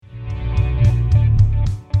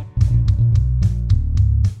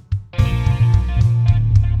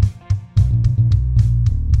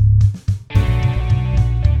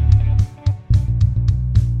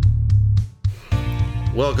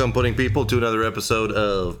Welcome, pudding people, to another episode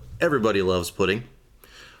of Everybody Loves Pudding.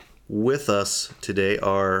 With us today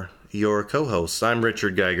are your co-hosts. I'm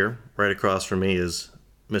Richard Geiger. Right across from me is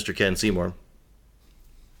Mr. Ken Seymour.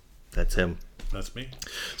 That's him. That's me.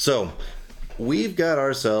 So, we've got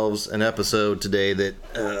ourselves an episode today that...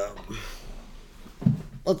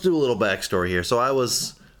 let's do a little backstory here. So, I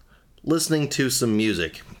was listening to some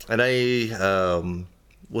music, and I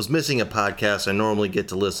was missing a podcast I normally get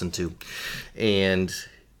to listen to, and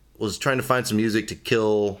was trying to find some music to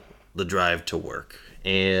kill the drive to work,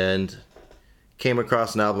 and came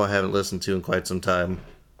across an album I haven't listened to in quite some time.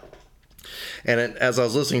 And as I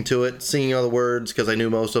was listening to it, singing all the words, because I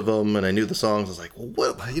knew most of them and I knew the songs, I was like,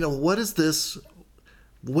 well, what is this?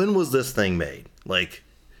 When was this thing made? Like,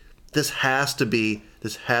 this has to be a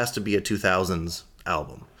 2000s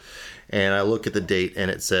album. And I look at the date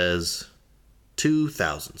and it says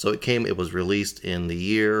 2000. So it was released in the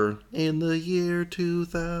year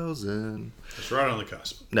 2000. It's right on the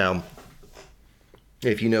cusp. Now,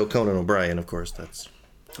 if you know Conan O'Brien, of course, that's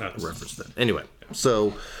a reference to that. Anyway,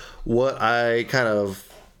 so what I kind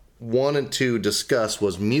of wanted to discuss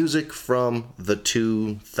was music from the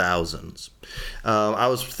 2000s. I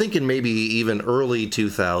was thinking maybe even early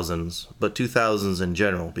 2000s, but 2000s in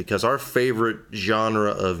general, because our favorite genre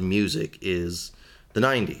of music is the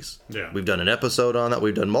 90s. Yeah. We've done an episode on that.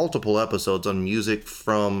 We've done multiple episodes on music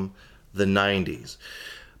from the 90s.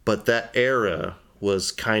 But that era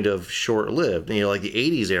was kind of short-lived. Like the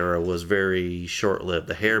 80s era was very short-lived.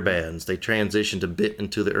 The hair bands, they transitioned a bit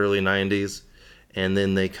into the early 90s, and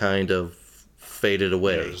then they kind of faded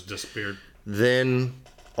away. Yeah, it just disappeared. Then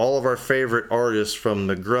all of our favorite artists from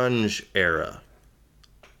the grunge era,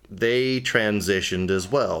 they transitioned as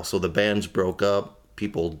well. So the bands broke up,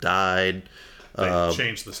 people died. They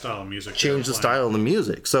changed the style of music. Changed the style of the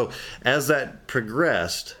music. So as that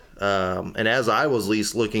progressed, and as I was at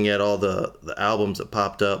least looking at all the albums that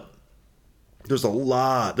popped up, there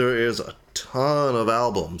is a ton of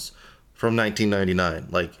albums from 1999.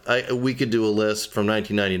 Like, we could do a list from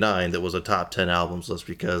 1999 that was a top 10 albums list,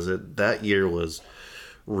 because that year was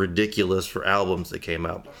ridiculous for albums that came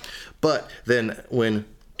out. But then when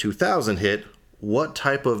 2000 hit, what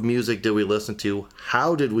type of music did we listen to?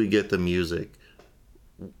 How did we get the music?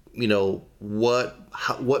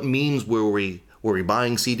 What means were we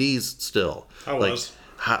buying CDs still?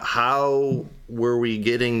 How were we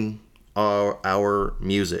getting our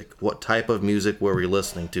music? What type of music were we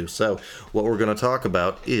listening to? So what we're going to talk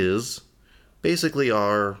about is basically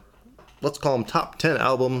our, let's call them top 10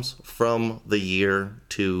 albums from the year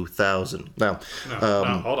 2000. Now,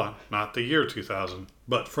 hold on. Not the year 2000,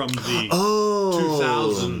 but from the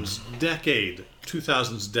 2000s decade.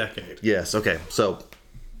 2000s decade. Yes, okay. So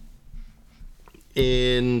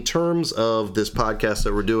in terms of this podcast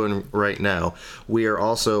that we're doing right now, we are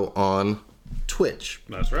also on Twitch.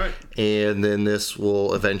 That's right. And then this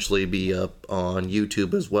will eventually be up on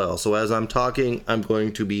YouTube as well. So as I'm talking, I'm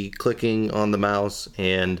going to be clicking on the mouse,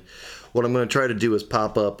 and what I'm going to try to do is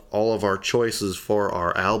pop up all of our choices for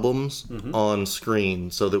our albums on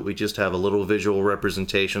screen, so that we just have a little visual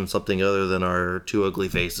representation, something other than our two ugly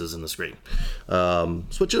faces in the screen.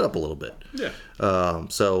 Switch it up a little bit. Yeah.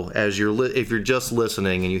 So as if you're just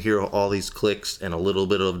listening and you hear all these clicks and a little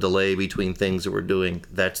bit of delay between things that we're doing,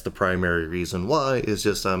 that's the primary reason why. Is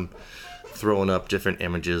just I'm throwing up different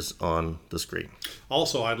images on the screen.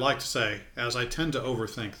 Also, I'd like to say, as I tend to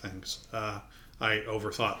overthink things, I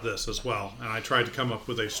overthought this as well, and I tried to come up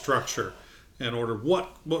with a structure in order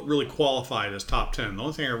what really qualified as top 10. The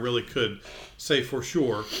only thing I really could say for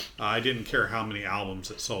sure, I didn't care how many albums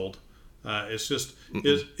it sold. It's just,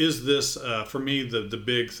 is this, for me, the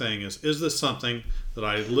big thing is this something that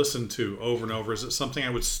I listen to over and over? Is it something I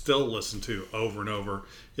would still listen to over and over?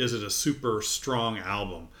 Is it a super strong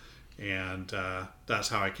album? And that's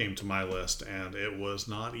how I came to my list, and it was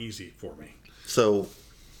not easy for me. So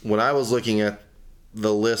when I was looking at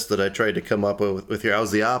the list that I tried to come up with here, I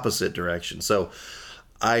was the opposite direction. So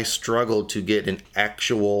I struggled to get an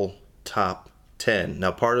actual top 10.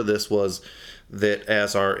 Now, part of this was that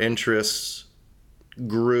as our interests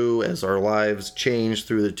grew, as our lives changed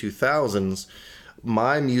through the 2000s,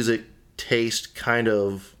 my music taste kind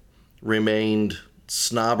of remained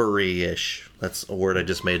snobbery-ish. That's a word I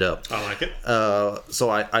just made up. I like it. So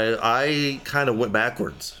I kind of went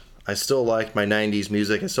backwards. I still like my 90s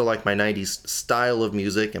music. I still like my 90s style of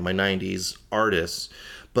music and my 90s artists.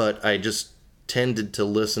 But I just tended to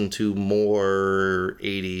listen to more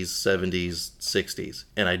 80s, 70s, 60s.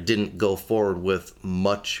 And I didn't go forward with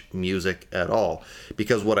much music at all.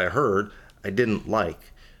 Because what I heard, I didn't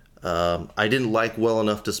like. I didn't like well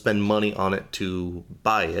enough to spend money on it to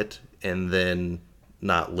buy it and then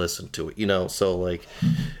not listen to it, you know. So like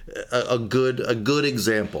a good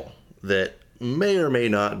example that may or may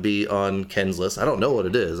not be on Ken's list. I don't know what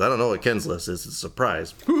it is. I don't know what Ken's list is. It's a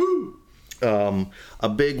surprise. A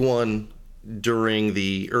big one during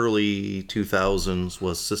the early 2000s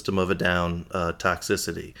was System of a Down,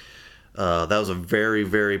 Toxicity. That was a very,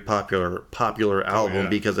 very popular album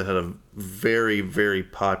because it had a very, very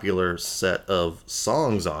popular set of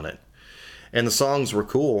songs on it. And the songs were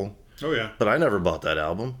cool. Oh, yeah. But I never bought that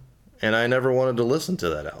album. And I never wanted to listen to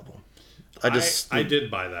that album. I did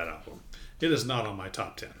buy that album. It is not on my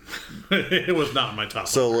top 10. It was not in my top 10.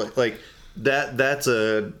 So, like, that's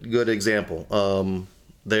a good example.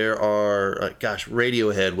 There are,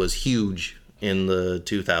 Radiohead was huge in the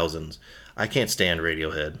 2000s. I can't stand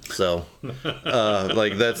Radiohead, so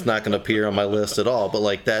that's not going to appear on my list at all. But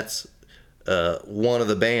like that's one of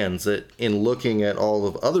the bands that, in looking at all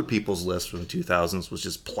of other people's lists from the 2000s, was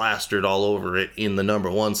just plastered all over it in the number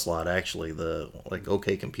one slot. Actually,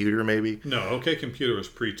 OK Computer maybe. No, OK Computer was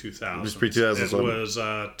pre-2000. It was pre-2000. It was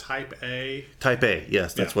Type A. Type A,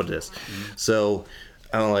 yes, that's what it is. Mm-hmm. So.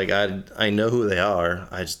 I know who they are.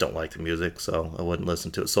 I just don't like the music, so I wouldn't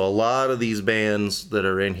listen to it. So a lot of these bands that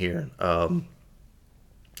are in here, I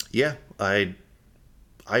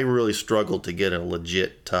really struggled to get a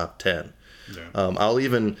legit top 10. Yeah. I'll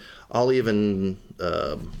even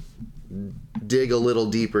dig a little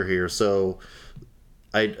deeper here. So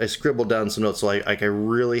I scribbled down some notes. So I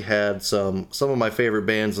really had some of my favorite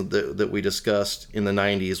bands that we discussed in the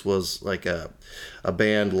 90s was like a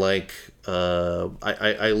band like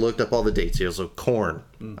I looked up all the dates here. So Korn.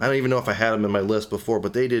 I don't even know if I had them in my list before,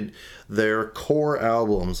 but they did their core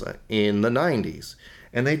albums in the 90s,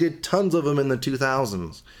 and they did tons of them in the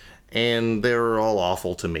 2000s, and they were all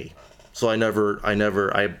awful to me. So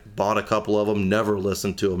I bought a couple of them, never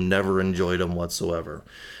listened to them, never enjoyed them whatsoever.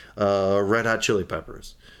 Red Hot Chili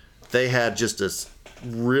Peppers. They had just this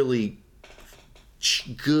really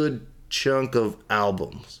good chunk of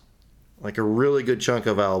albums. Like a really good chunk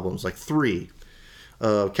of albums, like 3.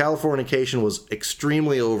 Californication was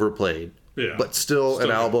extremely overplayed, but still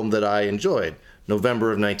an album that I enjoyed.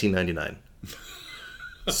 November of 1999.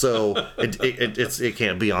 So it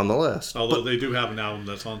can't be on the list. Although they do have an album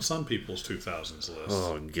that's on some people's 2000s list.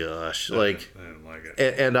 Oh gosh, I didn't like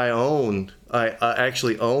it. And I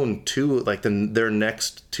actually own 2, like their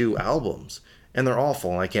next 2 albums, and they're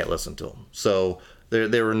awful, and I can't listen to them. So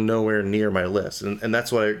they were nowhere near my list, and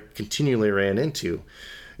that's what I continually ran into.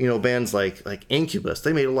 You know, bands like Incubus,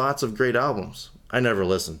 they made lots of great albums. I never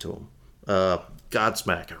listened to them.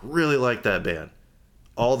 Godsmack, I really like that band.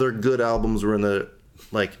 All their good albums were in the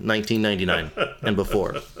 1999 and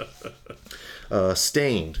before.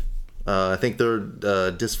 Stained, I think their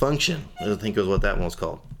Dysfunction, I think was what that one was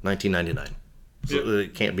called, 1999. So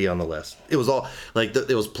it can't be on the list. It was all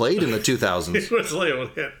it was played in the 2000s. It was labeled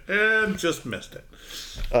hit and just missed it.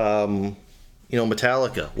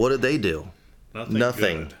 Metallica, what did they do?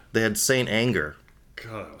 Nothing. Good. They had Saint Anger.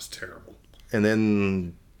 God, that was terrible. And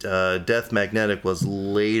then Death Magnetic was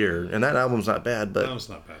later, and that album's not bad, but that was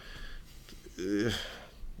not bad.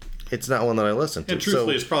 It's not one that I listened to. And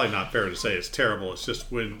truthfully, it's probably not fair to say it's terrible. It's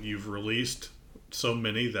just when you've released so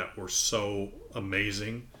many that were so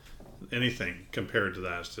amazing, anything compared to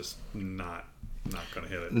that is just not going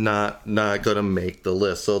to hit it. Not going to make the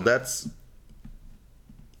list. So that's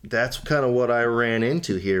kind of what I ran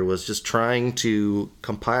into here, was just trying to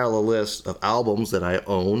compile a list of albums that I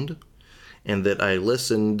owned and that I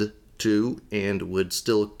listened to and would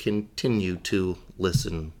still continue to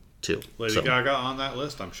listen to. Lady Gaga on that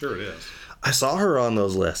list? I'm sure it is. I saw her on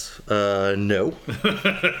those lists. No.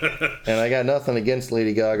 And I got nothing against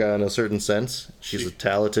Lady Gaga in a certain sense. She's a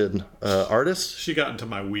talented artist. She got into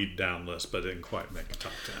my weed down list, but didn't quite make a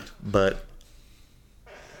top 10. But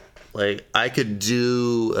I could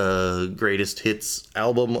do a greatest hits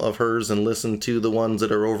album of hers and listen to the ones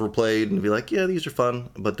that are overplayed and be like, yeah, these are fun,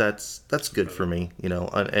 but that's good for me,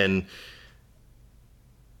 and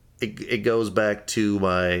it goes back to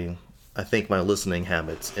my listening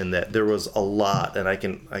habits, in that there was a lot, and I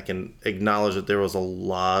can acknowledge that there was a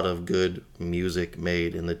lot of good music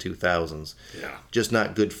made in the 2000s. Yeah. Just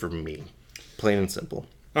not good for me. Plain and simple.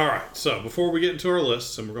 All right, so before we get into our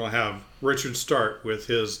lists, and we're going to have Richard start with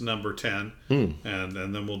his number 10, and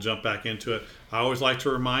then we'll jump back into it. I always like to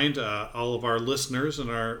remind all of our listeners and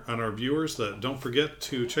our viewers that don't forget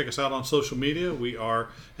to check us out on social media. We are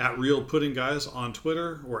at Real Pudding Guys on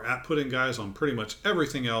Twitter. We're at Pudding Guys on pretty much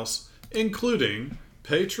everything else, including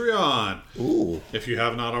Patreon. Ooh. If you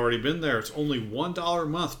have not already been there, it's only $1 a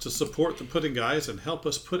month to support the Pudding Guys and help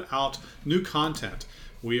us put out new content.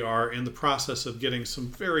 we are in the process of getting some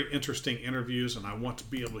very interesting interviews, and I want to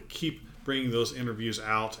be able to keep bringing those interviews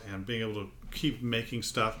out and being able to keep making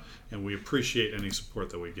stuff, and we appreciate any support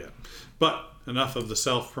that we get. But enough of the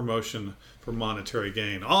self-promotion for monetary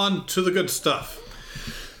gain. On to the good stuff.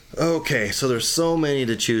 Okay, so there's so many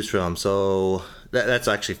to choose from. So that's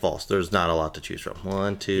actually false. There's not a lot to choose from.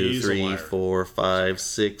 1, 2, He's a 3, liar. 4, 5,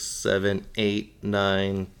 6, 7, 8,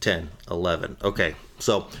 9, 10, 11. Okay,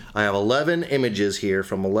 so I have 11 images here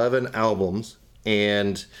from 11 albums,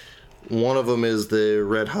 and one of them is the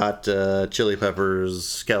Red Hot Chili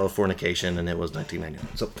Peppers Californication, and it was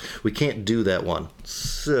 1999. So we can't do that one.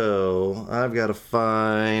 So I've got to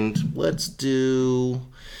find. Let's do.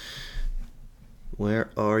 Where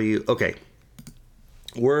are you? Okay.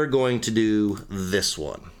 We're going to do this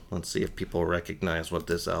one. Let's see if people recognize what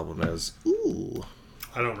this album is. Ooh.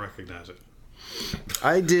 I don't recognize it.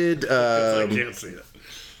 I did. I can't see it.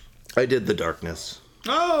 I did The Darkness.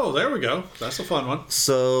 Oh, there we go. That's a fun one.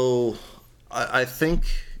 So I think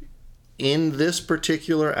in this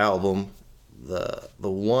particular album, the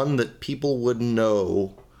one that people would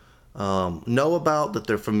know about, that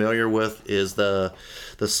they're familiar with, is the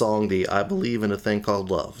song, the I Believe in a Thing Called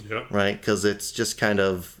Love. Yep. Right? Because it's just kind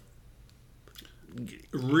of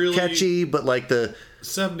Really catchy, but like the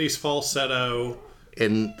 70s falsetto.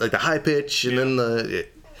 and like the high pitch, and then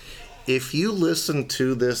if you listen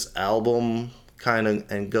to this album kind of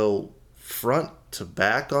and go front to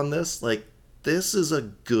back on this, like, this is a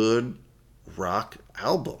good rock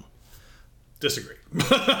album. Disagree.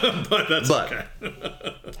 but that's okay.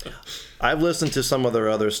 I've listened to some of their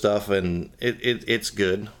other stuff, and it's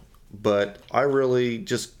good, but I really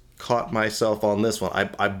just caught myself on this one.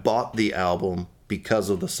 I bought the album because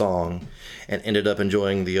of the song and ended up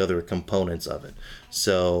enjoying the other components of it.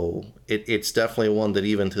 So it's definitely one that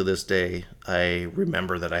even to this day, I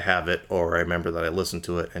remember that I have it, or I remember that I listened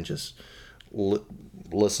to it and just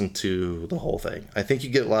listen to the whole thing. I think you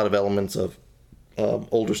get a lot of elements of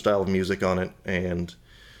older style of music on it, and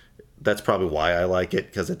that's probably why I like it,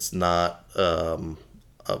 because it's not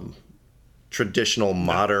traditional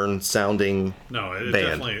modern sounding No, it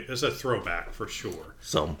band. definitely is a throwback for sure.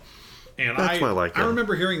 So And that's why I like I it.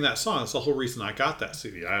 remember hearing that song. That's the whole reason I got that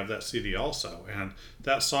CD. I have that CD also. And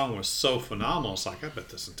that song was so phenomenal. It's like, I bet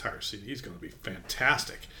this entire CD is going to be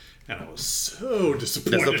fantastic. And I was so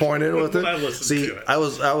disappointed with when it. I listened See, to it. I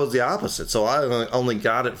was the opposite. So I only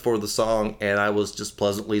got it for the song, and I was just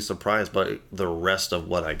pleasantly surprised by the rest of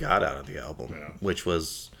what I got out of the album, which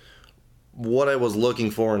was what I was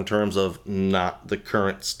looking for in terms of not the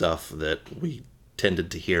current stuff that we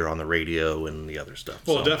tended to hear on the radio and the other stuff.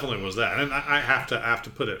 Well, So it definitely was that, and I have to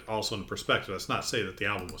put it also in perspective. That's not to say that the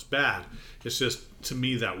album was bad. It's just, to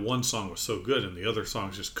me, that one song was so good, and the other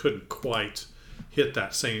songs just couldn't quite hit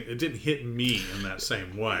that same. It didn't hit me in that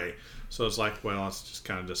same way. So it's like, well, it's just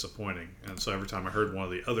kind of disappointing. And so every time I heard one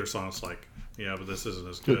of the other songs, it's like, yeah, but this isn't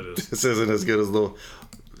as good as this isn't as good as the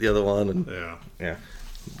other one. And yeah.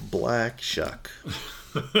 Black Shuck.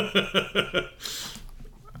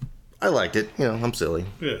 I liked it. You know, I'm silly.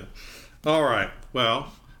 Yeah. All right.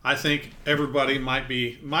 Well, I think everybody might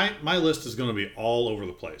be. My list is going to be all over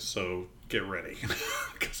the place. So get ready,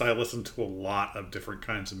 because I listen to a lot of different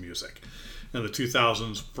kinds of music. And the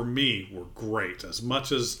 2000s for me were great. As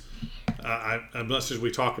much as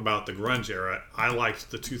we talk about the grunge era, I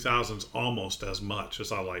liked the 2000s almost as much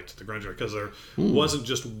as I liked the grunge era, because there wasn't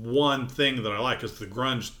just one thing that I liked. Because the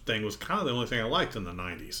grunge thing was kind of the only thing I liked in the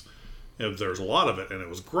 90s. There's a lot of it, and it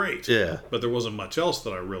was great. Yeah. But there wasn't much else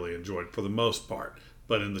that I really enjoyed for the most part.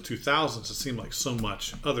 But in the 2000s, it seemed like so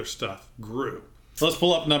much other stuff grew. Let's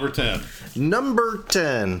pull up number 10. Number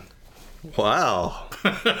 10. Wow.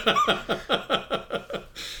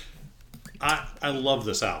 I love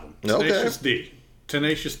this album. Okay. Tenacious D.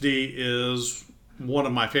 Tenacious D is one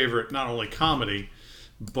of my favorite, not only comedy,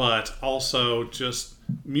 but also just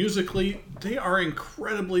musically, they are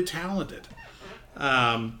incredibly talented.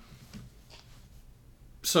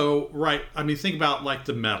 So, right, I mean, think about like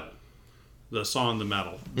the song The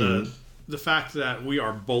Metal. The fact that we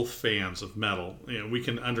are both fans of metal, we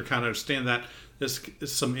can kind of understand that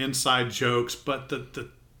there's some inside jokes, but the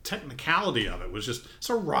technicality of it was just, it's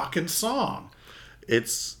a rockin' song.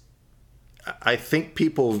 I think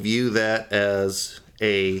people view that as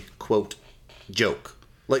a, quote, joke.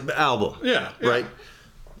 Like the album. Yeah. Right?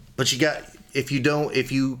 But if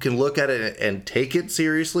you can look at it and take it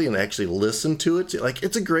seriously and actually listen to it, like,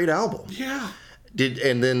 it's a great album. Yeah.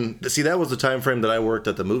 And then that was the time frame that I worked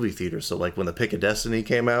at the movie theater. So like when the Pick of Destiny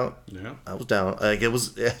came out, I was down. Like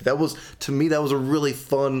to me, that was a really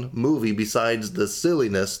fun movie. Besides the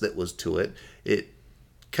silliness that was to it, it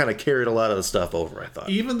kind of carried a lot of the stuff over, I thought.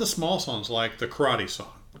 Even the small songs like the Karate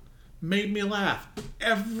song made me laugh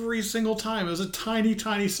every single time. It was a tiny,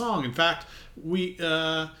 tiny song. In fact,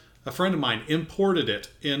 a friend of mine imported it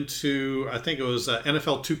into, I think it was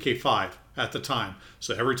NFL 2K5 at the time.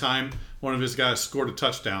 So every time one of his guys scored a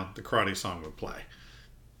touchdown, the Karate song would play.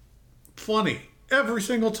 Funny every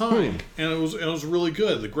single time, and it was really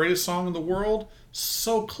good. The greatest song in the world,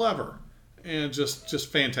 so clever, and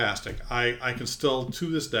just fantastic. I can still to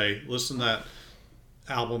this day listen to that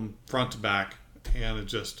album front to back, and it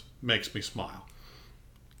just makes me smile.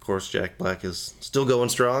 Of course, Jack Black is still going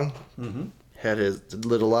strong. Mm-hmm. Did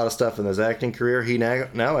a lot of stuff in his acting career. He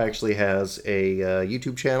now actually has a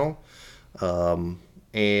YouTube channel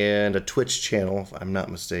and a Twitch channel, if I'm not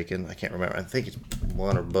mistaken. I can't remember. I think it's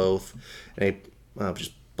one or both. And he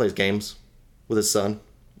just plays games with his son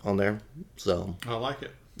on there. So I like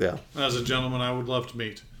it. Yeah. As a gentleman I would love to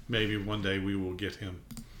meet. Maybe one day we will get him.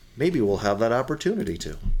 Maybe we'll have that opportunity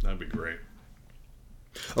to. That'd be great.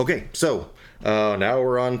 Okay, so now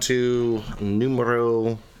we're on to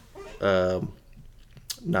numero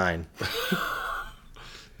 9.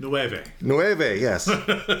 Nueve, yes.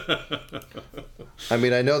 I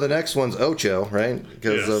mean, I know the next one's Ocho, right?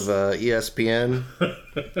 Because of ESPN.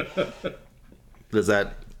 Does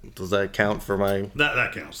that count for my...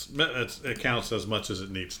 That counts. It counts as much as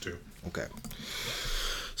it needs to. Okay.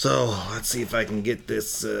 So, let's see if I can get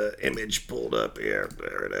this image pulled up here.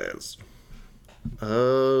 There it is.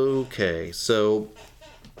 Okay, so...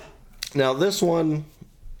 Now, this one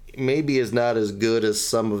maybe is not as good as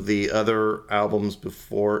some of the other albums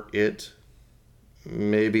before it.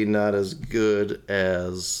 Maybe not as good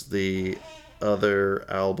as the other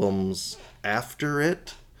albums after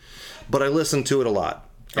it. But I listened to it a lot.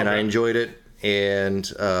 And I enjoyed it.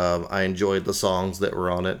 And I enjoyed the songs that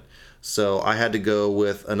were on it. So I had to go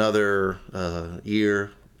with another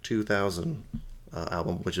year 2000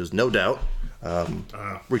 album, which is No Doubt,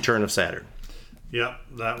 Return of Saturn. Yep,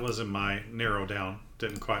 that was in my narrow down.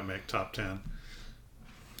 Didn't quite make top 10.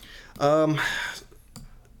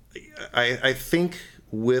 I think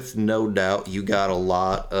with No Doubt, you got a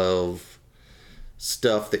lot of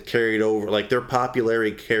stuff that carried over, like their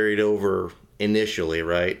popularity carried over initially,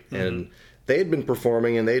 right? Mm-hmm. And they had been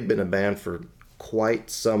performing and they'd been a band for quite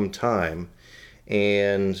some time.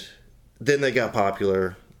 And then they got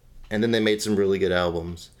popular and then they made some really good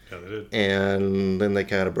albums. Yeah, they did. And then they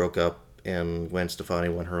kind of broke up and Gwen Stefani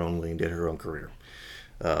went her own way and did her own career.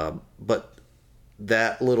 But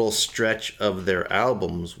that little stretch of their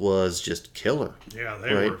albums was just killer. Yeah,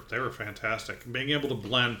 they were fantastic. Being able to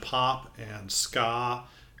blend pop and ska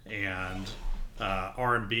and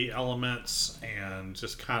R&B elements and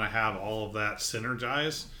just kind of have all of that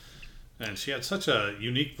synergize. And she had such a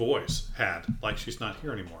unique voice. Like she's not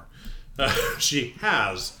here anymore. She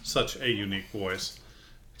has such a unique voice.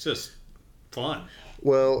 It's just fun.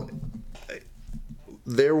 Well,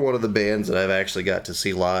 they're one of the bands that I've actually got to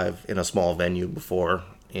see live in a small venue before,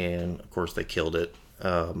 and of course they killed it.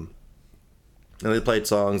 And they played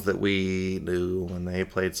songs that we knew, and they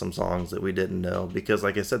played some songs that we didn't know, because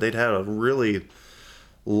like I said, they'd had a really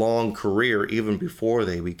long career even before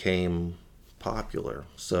they became popular.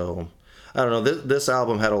 So I don't know, this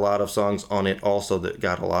album had a lot of songs on it also that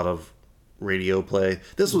got a lot of radio play.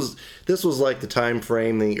 This was like the time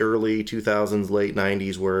frame, the early 2000s, late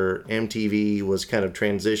 90s, where MTV was kind of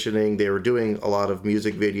transitioning. They were doing a lot of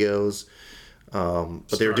music videos,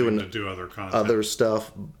 but they were doing to do other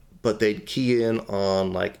stuff, but they'd key in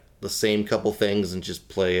on like the same couple things and just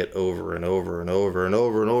play it over and over and over and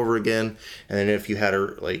over and over again. And then if you had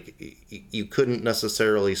you couldn't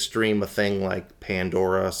necessarily stream a thing like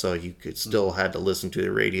Pandora, so you could still had to listen to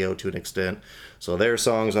the radio to an extent. So their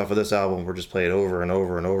songs off of this album were just played over and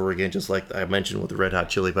over and over again, just like I mentioned with the Red Hot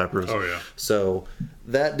Chili Peppers. Oh, yeah. So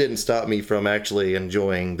that didn't stop me from actually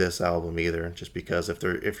enjoying this album either, just because if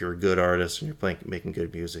you're a good artist and you're making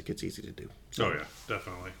good music, it's easy to do. So. Oh, yeah,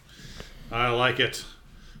 definitely. I like it.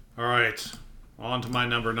 All right, on to my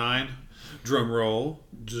number 9. Drum roll.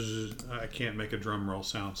 I can't make a drum roll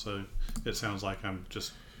sound, so it sounds like I'm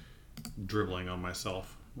just dribbling on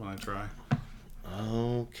myself when I try.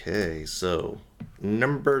 Okay, so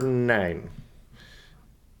number 9.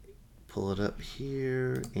 Pull it up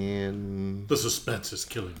here in... The suspense is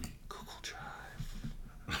killing me. Google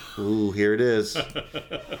Drive. Ooh, here it is.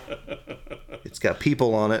 It's got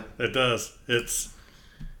people on it. It does. It's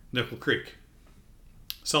Nickel Creek.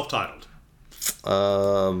 Self-titled.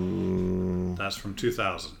 That's from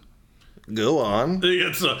 2000. Go on.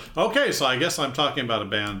 Okay, so I guess I'm talking about a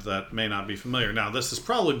band that may not be familiar. Now, this is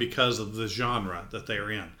probably because of the genre that they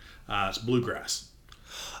are in. It's bluegrass.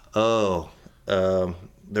 Oh,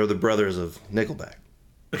 they're the brothers of Nickelback.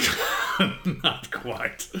 Not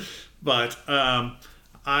quite, but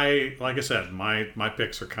like I said, my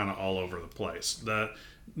picks are kind of all over the place. The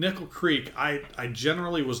Nickel Creek, I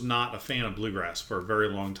generally was not a fan of bluegrass for a very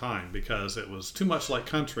long time because it was too much like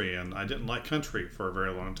country, and I didn't like country for a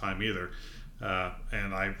very long time either.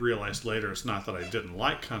 And I realized later it's not that I didn't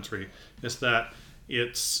like country, it's that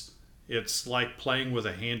it's like playing with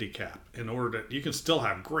a handicap. In order to, you can still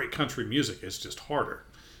have great country music, it's just harder.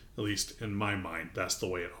 At least in my mind, that's the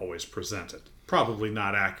way it always presented. Probably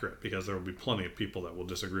not accurate because there will be plenty of people that will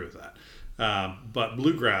disagree with that. But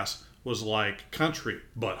bluegrass was like country,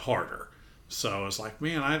 but harder. So it's like,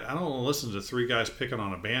 man, I don't want to listen to three guys picking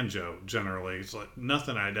on a banjo generally. It's like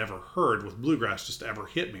nothing I'd ever heard with bluegrass just ever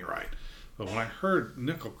hit me right. But when I heard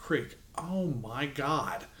Nickel Creek, oh my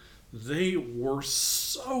God, they were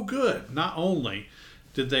so good. Not only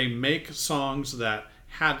did they make songs that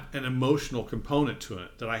had an emotional component to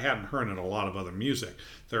it that I hadn't heard in a lot of other music.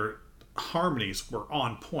 Their harmonies were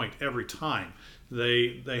on point every time.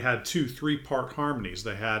 They had 2-3 part harmonies.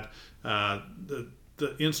 They had the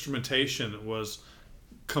instrumentation was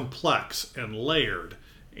complex and layered,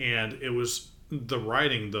 and it was the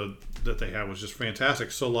writing that they had was just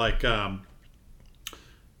fantastic. So like Ode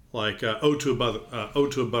to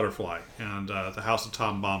a Butterfly and The House of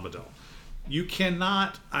Tom Bombadil. You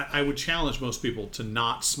cannot, I would challenge most people to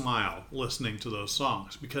not smile listening to those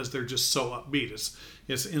songs because they're just so upbeat.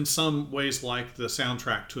 It's in some ways like the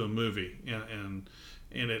soundtrack to a movie, and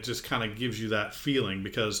it just kind of gives you that feeling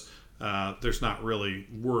because there's not really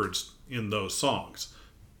words in those songs.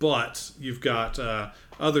 But you've got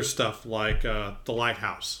other stuff like the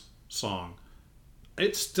Lighthouse song.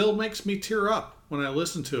 It still makes me tear up when I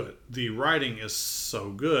listen to it. The writing is so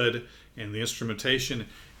good and the instrumentation.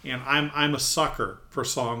 And I'm a sucker for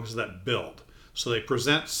songs that build. So they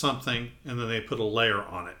present something and then they put a layer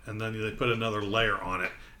on it. And then they put another layer on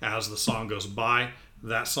it as the song goes by.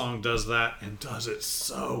 That song does that and does it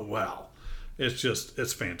so well.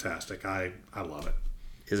 It's fantastic. I love it.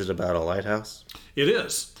 Is it about a lighthouse? It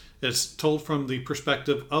is. It's told from the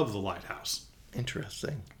perspective of the lighthouse.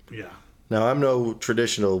 Interesting. Yeah. Now, I'm no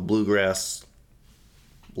traditional bluegrass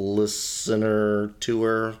listener,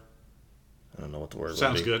 tour. I don't know what the word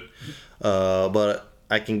Sounds would be. good. But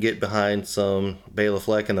I can get behind some Bela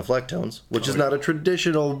Fleck and the Flecktones, which is not a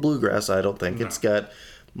traditional bluegrass, I don't think. No. It's got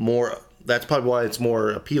more... That's probably why it's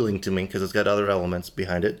more appealing to me, because it's got other elements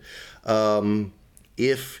behind it.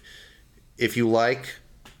 If you like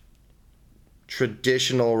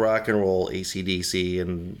traditional rock and roll, AC/DC,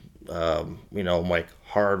 and like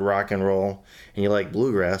hard rock and roll, and you like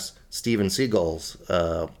bluegrass, Steven Seagal's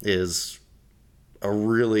is a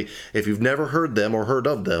really... If you've never heard them or heard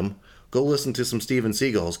of them, go listen to some Steven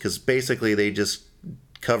Seagal's, because basically they just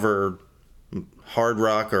cover hard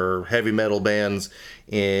rock or heavy metal bands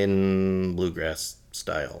in bluegrass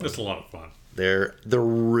style. It's a lot of fun. They're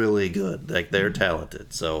really good. Like, they're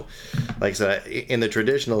talented. So, like I said, in the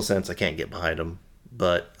traditional sense, I can't get behind them.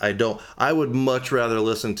 But I would much rather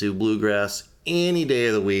listen to bluegrass any day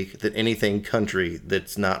of the week than anything country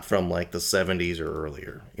that's not from like the 70s or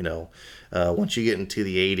earlier. Once you get into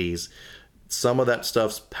the 80s, some of that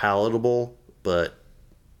stuff's palatable, but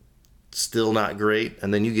still not great.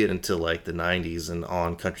 And then you get into like the 90s and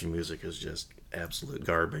on, country music is just absolute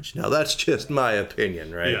garbage. Now, that's just my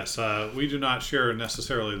opinion, right? Yes, we do not share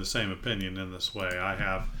necessarily the same opinion in this way. I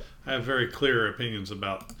have very clear opinions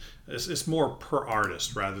about it's more per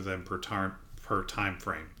artist rather than per time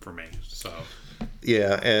frame for me. So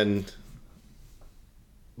yeah,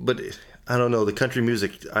 but I don't know, the country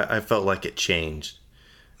music, I felt like it changed.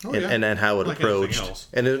 Oh, yeah. And how it approached.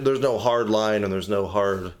 And there's no hard line, and there's no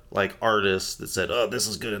hard like artist that said, oh, this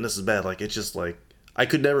is good and this is bad. Like, it's just like, I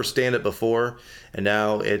could never stand it before, and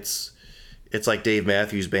now it's like Dave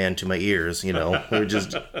Matthews Band to my ears, We're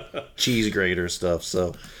just cheese grater stuff.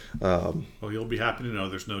 So well, you'll be happy to know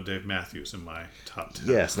there's no Dave Matthews in my top 10.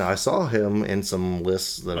 Yes, now I saw him in some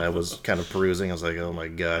lists that I was kind of perusing. I was like, oh my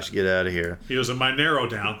gosh, get out of here. He was in my narrow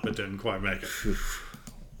down, but didn't quite make it.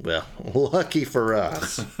 Well, lucky for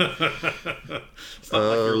us. It's not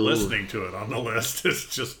like you're listening to it on the list. It's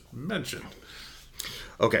just mentioned.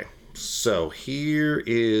 Okay, so here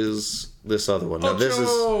is this other one. Now,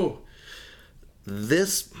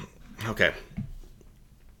 okay.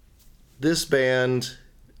 This band,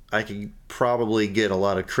 I could probably get a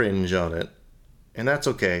lot of cringe on it, and that's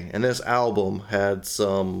okay. And this album had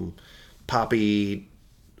some poppy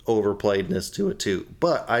overplayedness to it too,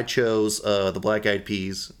 but I chose the Black Eyed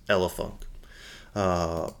Peas, Ella Funk.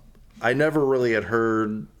 I never really had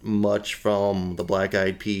heard much from the Black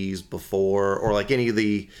Eyed Peas before, or like any of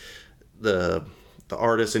the the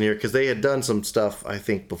artists in here, because they had done some stuff, I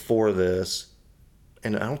think, before this.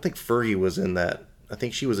 And I don't think Fergie was in that. I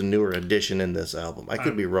think she was a newer addition in this album. I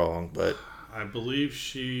could be wrong, but... I believe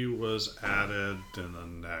she was added in the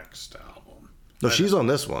next album. No, she's on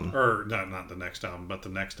this one. Or, no, not the next album, but the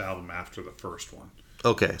next album after the first one.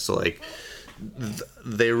 Okay, so, like,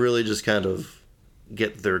 they really just kind of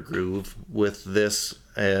get their groove with this,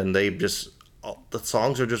 and they just... The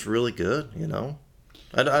songs are just really good, you know?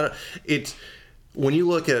 It's... When you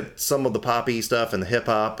look at some of the poppy stuff and the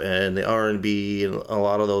hip-hop and the R&B and a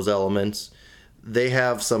lot of those elements, they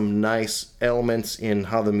have some nice elements in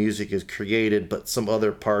how the music is created, but some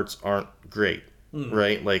other parts aren't great,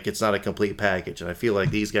 right? Like, it's not a complete package. And I feel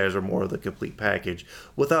like these guys are more of the complete package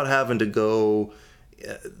without having to go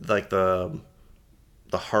like the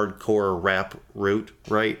hardcore rap route,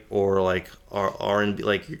 right? Or like R&B,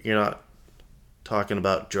 like you're not talking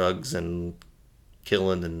about drugs and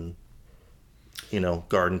killing and, you know,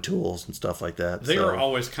 garden tools and stuff like that. They were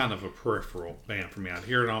always kind of a peripheral band for me. I'd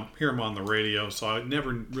hear them on the radio, so I never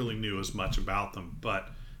really knew as much about them. But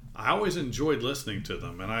I always enjoyed listening to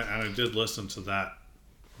them, and I did listen to that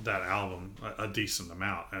album a decent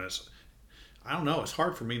amount. And I don't know, it's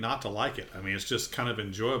hard for me not to like it. I mean, it's just kind of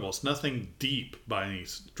enjoyable. It's nothing deep by any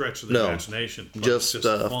stretch of the imagination. Just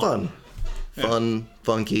fun,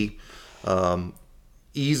 funky.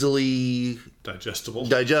 Easily digestible.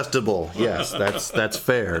 Yes, that's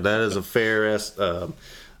fair. That is a fair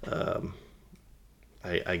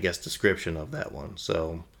I guess description of that one.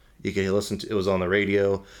 So you could listen to it. Was on the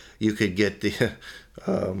radio. You could get the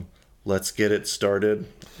let's get it started.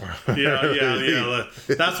 Yeah.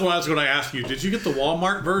 That's what I was going to ask you. Did you get the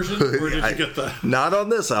Walmart version, or did you get the? Not on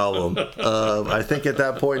this album. I think at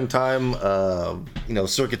that point in time,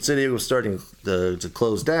 Circuit City was starting to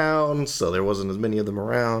close down, so there wasn't as many of them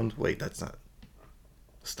around. Wait, that's not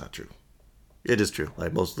true. It is true.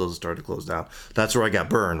 Like, most of those started to close down. That's where I got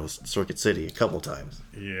burned, was Circuit City a couple times.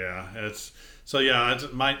 Yeah,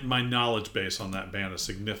 my knowledge base on that band is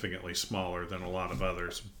significantly smaller than a lot of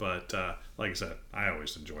others. But like I said, I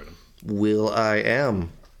always enjoyed them.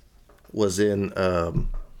 will.i.am was in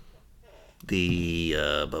he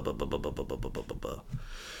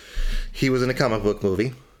was in a comic book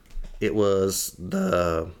movie. It was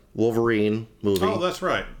the Wolverine movie. Oh, that's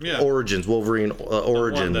right. Yeah. Origins, Wolverine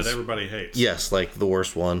Origins. The one that everybody hates. Yes, like the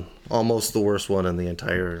worst one. Almost the worst one in the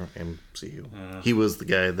entire MCU. He was the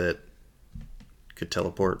guy that could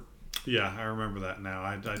teleport. Yeah, I remember that now.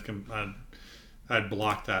 I'd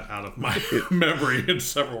blocked that out of my memory in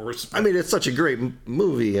several respects. I mean, it's such a great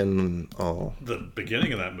movie and all. The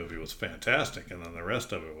beginning of that movie was fantastic, and then the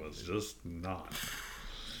rest of it was just not.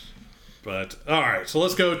 But, all right, so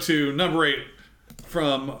let's go to number 8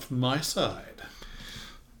 from my side.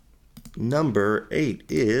 Number 8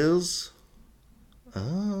 is...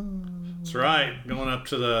 That's right, going up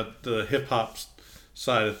to the hip-hop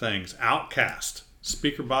side of things. Outkast,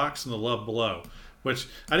 Speakerboxxx, and The Love Below, which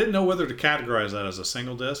I didn't know whether to categorize that as a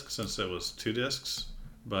single disc since it was 2 discs,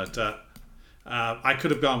 but I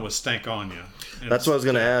could have gone with Stank On Ya. That's what I was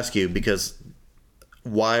going to ask you, because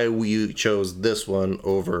why you chose this one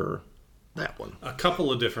over that one? A couple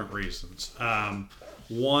of different reasons.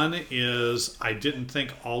 One is I didn't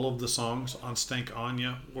think all of the songs on Stank On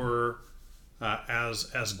Ya were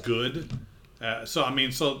as good. So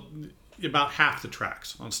about half the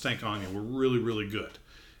tracks on Stank On Ya were really, really good.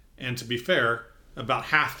 And to be fair, about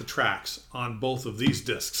half the tracks on both of these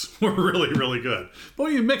discs were really, really good. But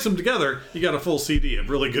when you mix them together, you got a full CD of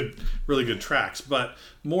really good tracks. But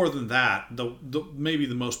more than that, maybe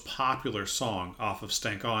the most popular song off of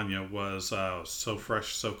Stank On Ya was So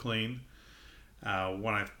Fresh, So Clean.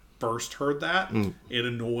 When I first heard that, it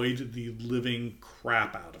annoyed the living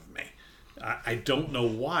crap out of me. I don't know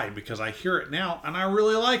why, because I hear it now and I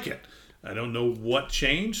really like it. I don't know what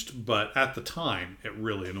changed, but at the time, it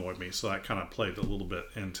really annoyed me. So that kind of played a little bit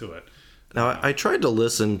into it. Now, I tried to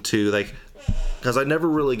listen to, because I never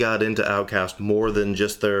really got into Outkast more than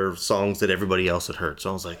just their songs that everybody else had heard.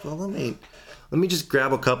 So I was like, well, let me just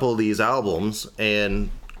grab a couple of these albums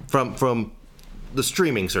and from the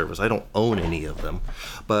streaming service. I don't own any of them,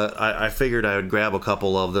 but I figured I would grab a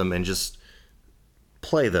couple of them and just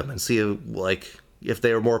play them and see if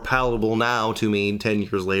they are more palatable now to me 10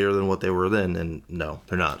 years later than what they were then. And no,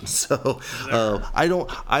 they're not. So I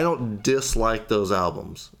don't dislike those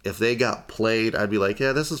albums. If they got played, I'd be like,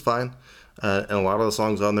 yeah, this is fine. And a lot of the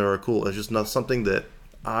songs on there are cool. It's just not something that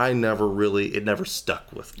it never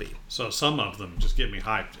stuck with me. So some of them just get me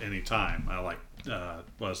hyped anytime. I like,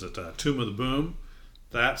 Tomb of the Boom?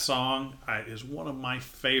 That song is one of my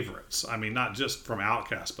favorites. I mean, not just from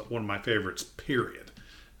Outkast, but one of my favorites, period.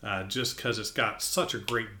 just because it's got such a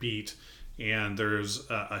great beat, and there's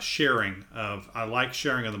a sharing of. I like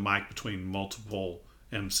sharing of the mic between multiple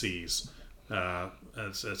MCs.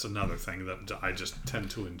 It's another thing that I just tend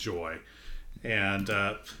to enjoy. And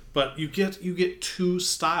but you get two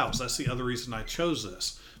styles. That's the other reason I chose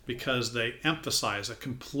this, because they emphasize a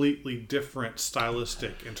completely different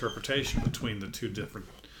stylistic interpretation between the two different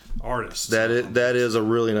artists. That is a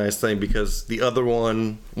really nice thing, because the other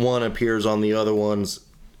one appears on the other one's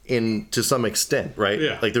to some extent, right?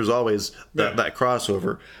 Yeah. Like there's always that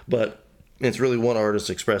crossover, but it's really one artist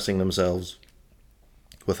expressing themselves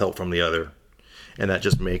with help from the other, and that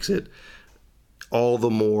just makes it all the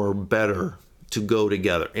more better to go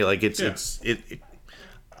together. Like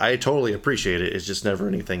I totally appreciate it. It's just never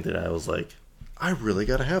anything that I was like, I really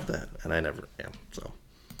got to have that, and I never am. So,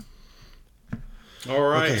 all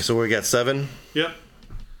right. Okay, so we got 7. Yep.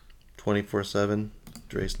 24/7.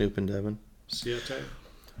 Dre, Snoop, and Devin. Siete.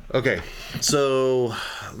 Okay, so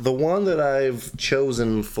the one that I've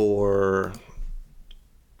chosen for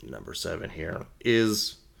number 7 here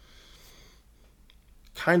is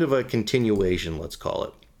kind of a continuation, let's call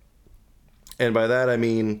it. And by that I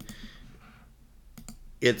mean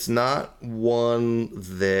it's not one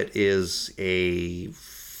that is a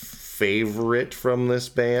favorite from this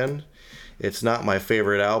band. It's not my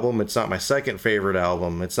favorite album. It's not my second favorite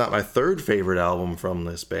album. It's not my third favorite album from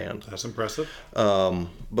this band. That's impressive.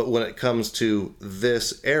 But when it comes to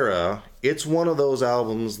this era, it's one of those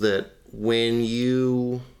albums that when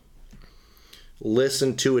you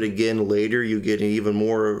listen to it again later, you get an even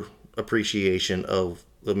more appreciation of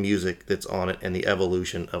the music that's on it and the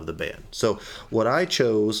evolution of the band. So what I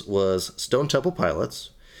chose was Stone Temple Pilots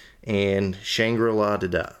and Shangri-La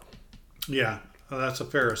Da. Yeah, that's a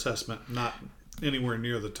fair assessment. Not anywhere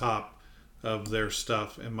near the top of their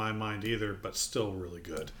stuff in my mind either, but still really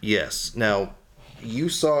good. Yes. Now, you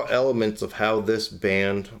saw elements of how this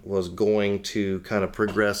band was going to kind of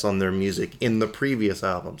progress on their music in the previous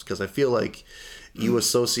albums, because I feel like you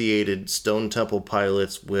associated Stone Temple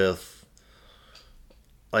Pilots with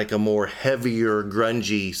like a more heavier,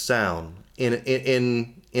 grungy sound in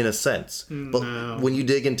a sense. But when you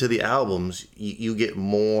dig into the albums, you get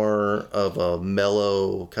more of a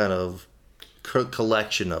mellow kind of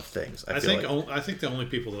collection of things. I think the only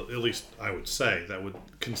people that, at least I would say, that would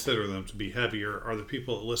consider them to be heavier are the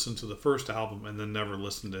people that listen to the first album and then never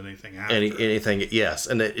listen to anything after. Anything, yes,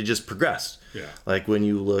 and it just progressed. Yeah, like when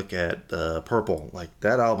you look at Purple, like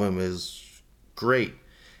that album is great,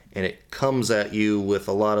 and it comes at you with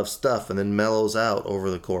a lot of stuff and then mellows out over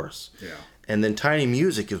the course. Yeah, and then Tiny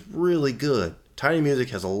Music is really good. Tiny Music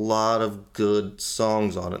has a lot of good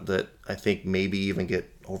songs on it that I think maybe even get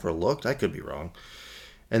overlooked. I could be wrong.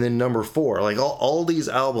 And then number 4, like all these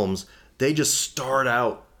albums, they just start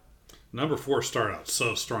out. Number 4 started out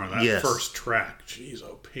so strong. That first track, jeez,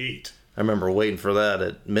 oh Pete. I remember waiting for that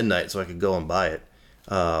at midnight so I could go and buy it.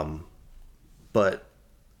 But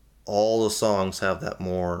all the songs have that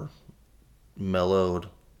more mellowed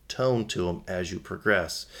tone to them as you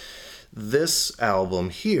progress. This album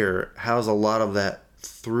here has a lot of that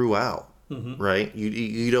throughout, right?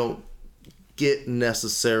 You don't get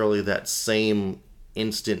necessarily that same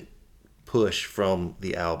instant push from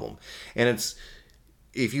the album. And it's,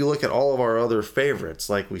 if you look at all of our other favorites,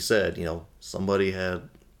 like we said, somebody had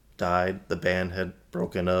died, the band had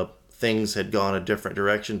broken up, things had gone a different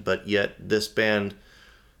direction, but yet this band,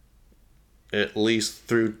 at least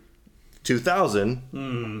through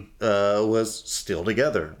 2000, was still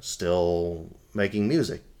together, still making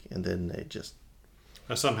music. And then they just...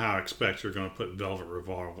 I somehow expect you're going to put Velvet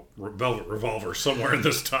Revolver somewhere in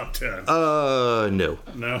this top 10. No.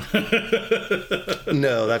 No?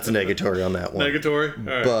 No, that's a negatory on that one. Negatory?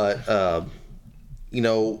 All right. But,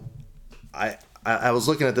 I was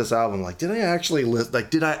looking at this album like, did I actually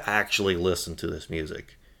listen to this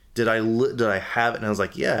music? Did I have it? And I was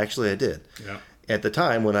like, yeah, actually I did. Yeah. At the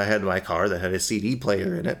time when I had my car that had a CD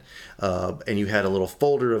player in it, and you had a little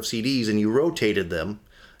folder of CDs and you rotated them,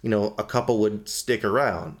 a couple would stick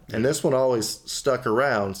around. And this one always stuck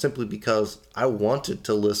around simply because I wanted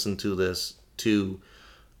to listen to this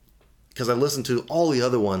because I listened to all the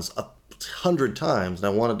other ones 100 times, and I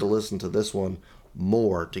wanted to listen to this one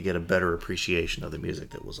more to get a better appreciation of the music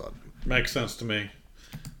that was on. Makes sense to me.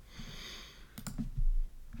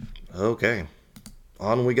 Okay.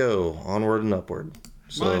 On we go. Onward and upward.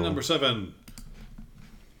 My number 7.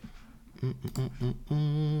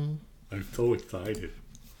 I'm so excited.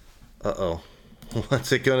 Uh-oh.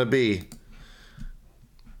 What's it gonna be?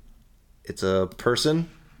 It's a person?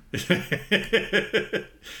 It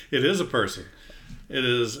is a person. It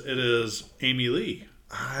is Amy Lee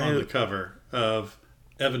on the cover of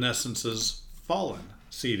Evanescence's Fallen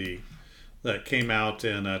CD that came out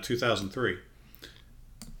in 2003.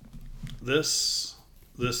 This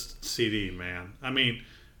CD, man. I mean,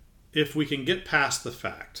 if we can get past the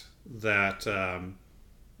fact that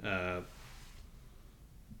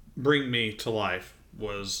Bring Me to Life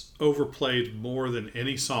was overplayed more than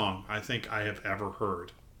any song I think I have ever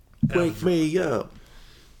heard. Wake me up.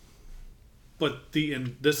 But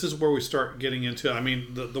this is where we start getting into, I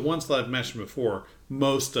mean, the ones that I've mentioned before,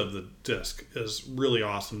 most of the disc is really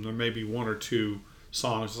awesome. There may be one or two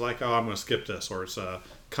songs like, oh, I'm going to skip this, or it's a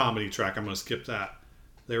comedy track, I'm going to skip that.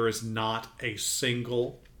 There is not a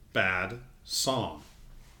single bad song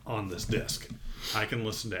on this disc. I can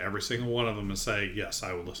listen to every single one of them and say, yes,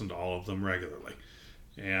 I would listen to all of them regularly.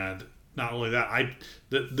 And not only that,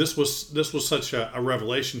 this was such a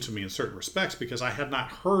revelation to me in certain respects because I had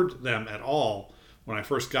not heard them at all when I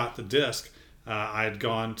first got the disc. I had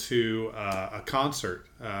gone to a concert,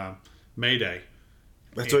 Mayday.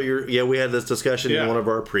 That's what we had this discussion in one of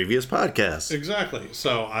our previous podcasts. Exactly.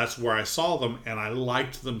 So that's where I saw them, and I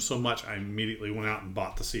liked them so much, I immediately went out and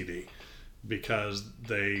bought the CD because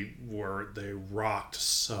they rocked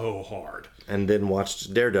so hard. And then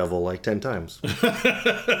watched Daredevil like 10 times.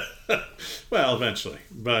 Well, eventually.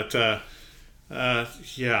 But,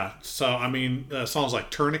 yeah. So, I mean, songs like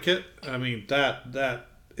Tourniquet, I mean, that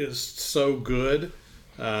is so good.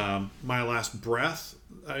 My Last Breath,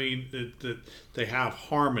 I mean, they have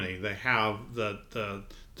harmony. They have the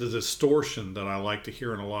distortion that I like to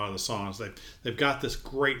hear in a lot of the songs. They've got this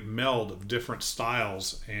great meld of different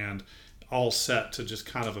styles and all set to just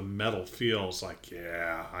kind of a metal feel. It's like,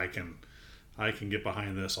 yeah, I can get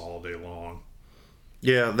behind this all day long.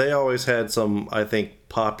 Yeah, they always had some, I think,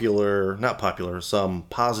 some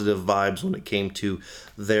positive vibes when it came to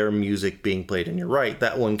their music being played. And you're right,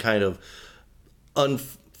 that one kind of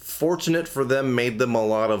unfortunate for them made them a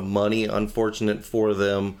lot of money. Unfortunate for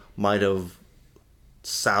them might have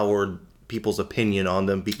soured people's opinion on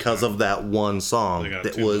them because of that one song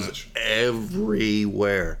that was much.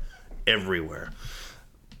 Everywhere.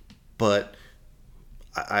 But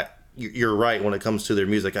you're right when it comes to their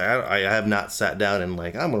music. I have not sat down and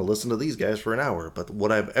I'm going to listen to these guys for an hour. But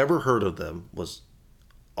what I've ever heard of them was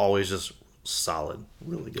always just solid,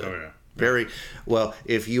 really good. Oh, yeah. Very well.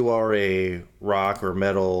 If you are a rock or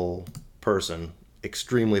metal person,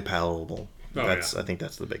 extremely palatable. I think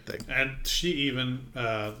that's the big thing. And she even,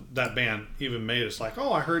 that band even made us like,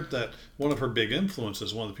 oh, I heard that one of her big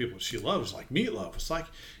influences, one of the people she loves, like Meatloaf. It's like,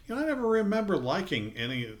 I never remember liking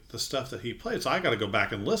any of the stuff that he played, so I got to go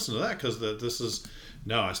back and listen to that because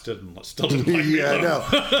I still didn't like Meatloaf. Yeah, no.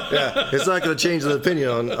 Yeah, it's not going to change the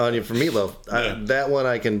opinion on you for Meatloaf. Yeah. That one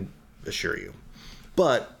I can assure you.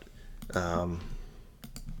 But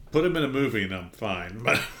put him in a movie and I'm fine.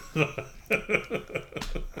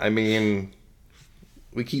 I mean,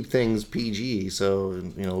 we keep things PG, so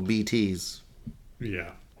BTs.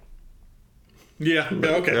 Yeah. Yeah.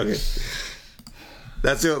 Okay.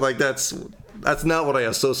 That's that's not what I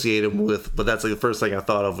associated him with, but that's the first thing I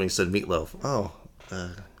thought of when he said Meatloaf. Oh,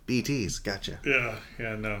 BTs, gotcha. Yeah.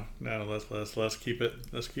 No. Let's keep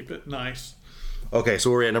it nice. Okay,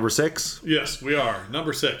 so we're at number 6? Yes, we are.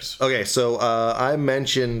 Number 6. Okay, so I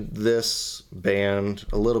mentioned this band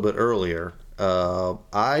a little bit earlier.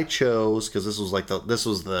 I chose, because this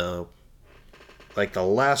was the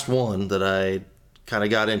last one that I kind of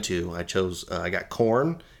got into. I got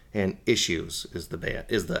Korn, and Issues is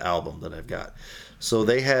the album that I've got. So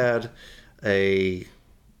they had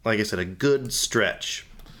like I said, a good stretch.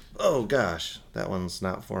 Oh gosh, that one's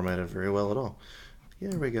not formatted very well at all.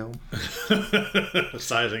 Here we go.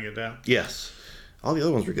 Sizing it down. Yes. All the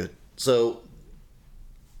other ones were good. So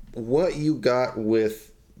what you got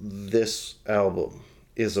with this album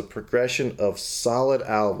is a progression of solid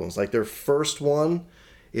albums. Like their first one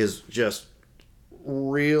is just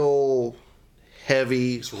real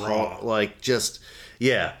heavy. It's raw.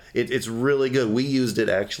 It's really good. We used it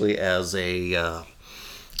actually as a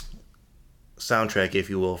soundtrack, if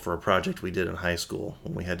you will, for a project we did in high school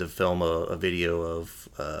when we had to film a video of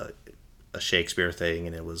a Shakespeare thing,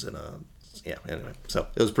 and it was anyway, so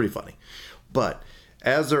it was pretty funny. But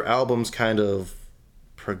as their albums kind of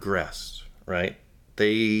progressed, right,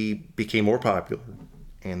 they became more popular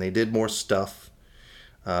and they did more stuff.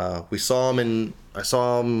 I saw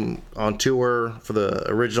them on tour for the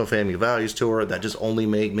original Family Values tour. That just only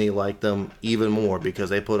made me like them even more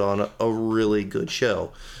because they put on a really good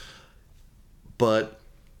show. But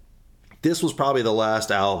this was probably the last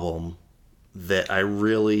album that I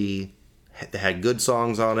really had good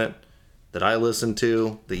songs on it, that I listened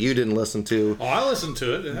to, that you didn't listen to. Oh, I listened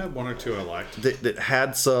to it. It had one or two I liked. That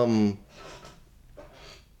had some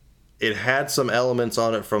it had some elements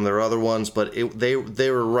on it from their other ones, but they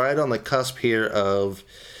were right on the cusp here of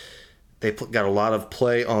got a lot of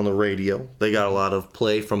play on the radio. They got a lot of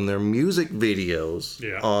play from their music videos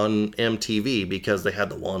on MTV because they had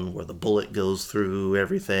the one where the bullet goes through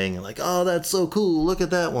everything and like, oh, that's so cool. Look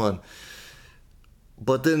at that one.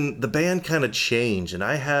 But then the band kind of changed, and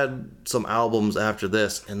I had some albums after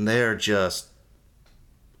this, and they're just,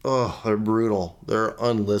 they're brutal. They're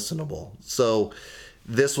unlistenable. So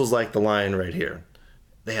this was like the line right here.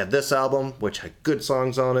 They had this album, which had good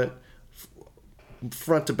songs on it.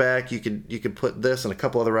 Front to back, you could put this and a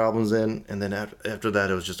couple other albums in, and then after that,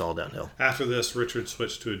 it was just all downhill. After this, Richard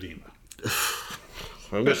switched to Edema.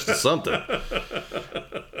 I wish to something.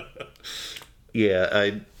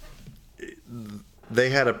 Yeah, they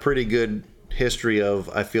had a pretty good history of,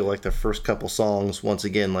 I feel like, the first couple songs, once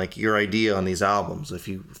again, like your idea on these albums. If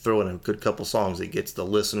you throw in a good couple songs, it gets the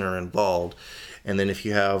listener involved. And then if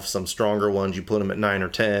you have some stronger ones, you put them at 9 or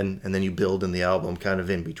 10, and then you build in the album kind of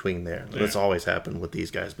in between there. Yeah. That's always happened with these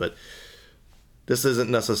guys. But this isn't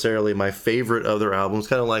necessarily my favorite of their albums,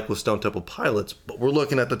 kind of like with Stone Temple Pilots. But we're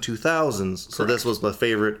looking at the 2000s, Correct. So this was my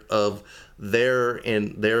favorite of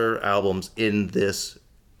their albums in this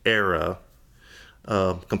era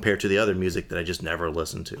compared to the other music that I just never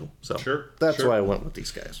listened to. So that's why I went with these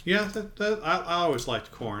guys. Yeah, I always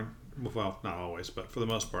liked Korn. Well, not always, but for the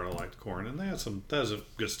most part, I liked Korn, and they had some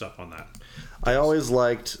good stuff on that. I always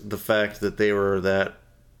liked the fact that they were that,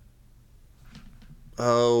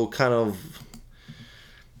 kind of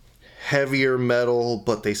heavier metal,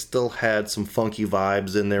 but they still had some funky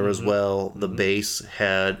vibes in there as well. The bass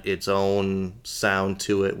had its own sound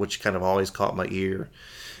to it, which kind of always caught my ear.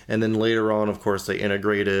 And then later on, of course, they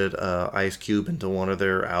integrated Ice Cube into one of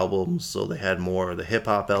their albums, so they had more of the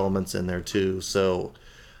hip-hop elements in there too. So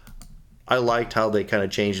I liked how they kind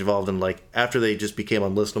of evolved, and like after they just became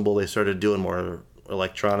unlistenable, they started doing more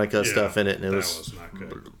electronica stuff in it, and it was not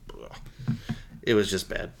good. It was just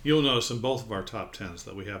bad. You'll notice in both of our top 10s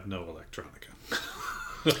that we have no electronica.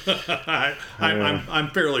 I'm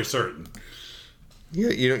fairly certain. Yeah,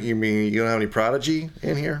 you mean you don't have any Prodigy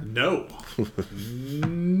in here? No.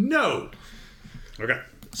 No. Okay.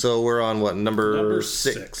 So we're on what, number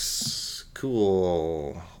 6?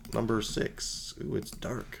 Cool. Number 6. Ooh, it's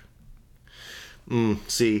dark.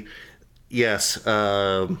 See, yes.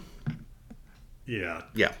 Yeah.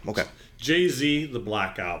 Yeah, okay. Jay-Z, The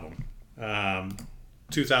Black Album,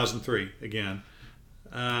 2003, again,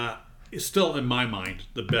 is still, in my mind,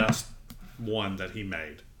 the best one that he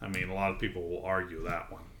made. I mean, a lot of people will argue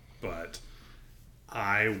that one, but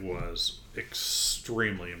I was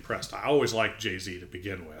extremely impressed. I always liked Jay-Z to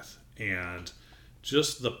begin with, and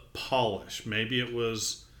just the polish. Maybe it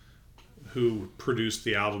was who produced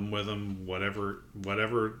the album with him,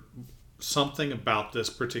 whatever, something about this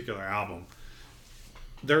particular album.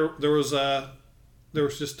 There was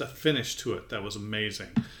just a finish to it that was amazing.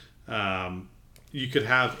 You could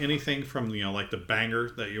have anything from, like the banger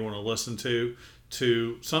that you want to listen to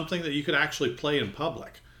something that you could actually play in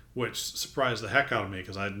public, which surprised the heck out of me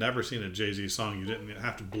because I'd never seen a Jay-Z song you didn't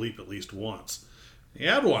have to bleep at least once. He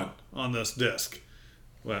had one on this disc.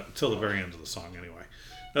 Well, until the very end of the song anyway.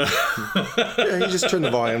 Yeah, you just turn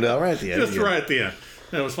the volume down right at the end. Just right at the end.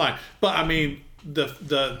 It was fine. But I mean,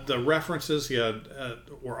 the references he had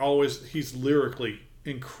were always, he's lyrically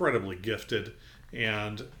incredibly gifted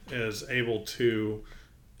and is able to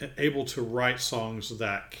write songs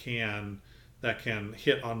that can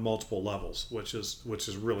hit on multiple levels, which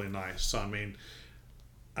is really nice. So I mean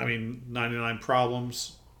 99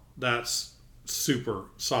 Problems, that's super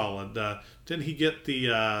solid. Didn't he get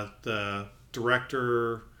the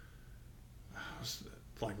director,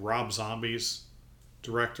 like Rob Zombie's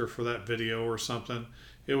director for that video or something?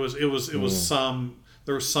 It was some,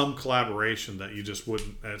 there was some collaboration that you just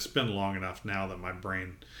wouldn't. It's been long enough now that my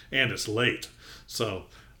brain, and it's late, so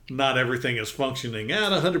not everything is functioning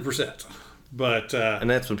at 100%. But and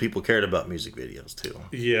that's when people cared about music videos too.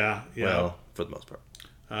 Yeah. Well, for the most part.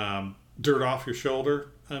 Dirt Off Your Shoulder.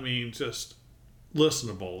 I mean, just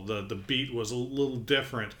listenable. The beat was a little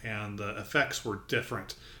different and the effects were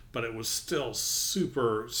different, but it was still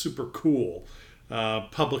super, super cool.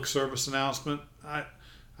 Public service announcement. I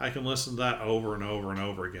can listen to that over and over and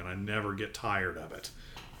over again. I never get tired of it.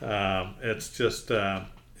 It's just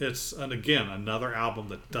it's another album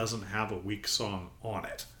that doesn't have a weak song on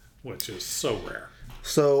it, which is so rare.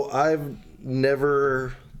 So I've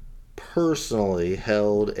never personally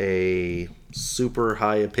held a super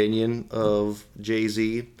high opinion of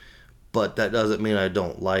Jay-Z, but that doesn't mean I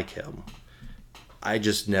don't like him. I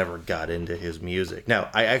just never got into his music. Now,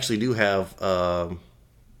 I actually do have, the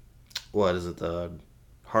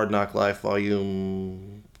Hard Knock Life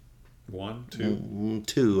Volume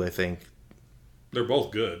 2, I think. They're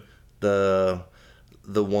both good. The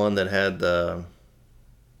one that had the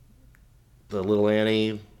Little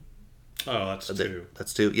Annie. Oh, that's 2.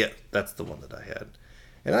 That's 2. Yeah, that's the one that I had.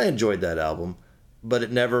 And I enjoyed that album, but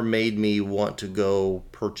it never made me want to go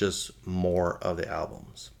purchase more of the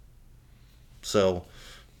albums. So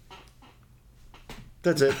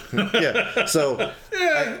that's it. Yeah. So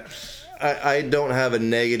I don't have a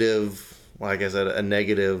negative, like I said, a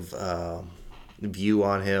negative view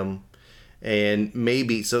on him. And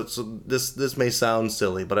maybe so this may sound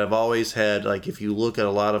silly, but I've always had, like, if you look at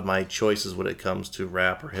a lot of my choices when it comes to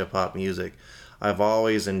rap or hip hop music, I've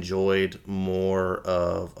always enjoyed more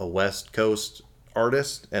of a West Coast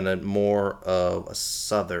artist and more of a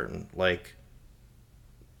Southern, like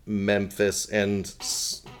Memphis and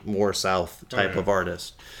more South type of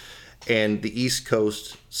artist. And the East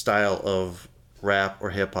Coast style of rap or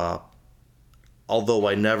hip hop, although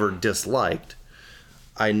I never disliked,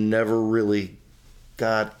 I never really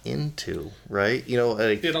got into, right? You know,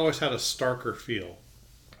 like, it always had a starker feel,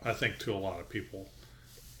 I think, to a lot of people.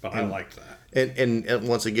 But I liked that. And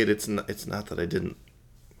once again, it's not that I didn't.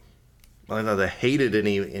 Not that I hated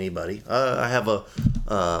anybody. I have a,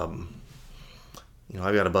 I've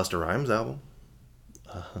got a Busta Rhymes album.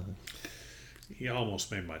 He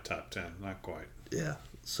almost made my top 10, not quite. Yeah,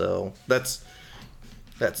 so that's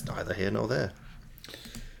neither here nor there.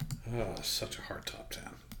 Oh, such a hard top 10.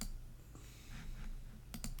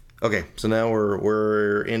 Okay, so now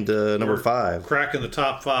we're into number 5. Cracking the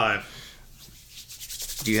top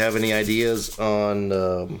 5. Do you have any ideas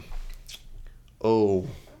on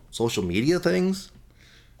social media things?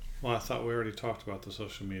 Well, I thought we already talked about the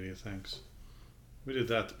social media things. We did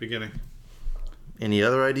that at the beginning. Any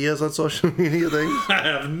other ideas on social media things? I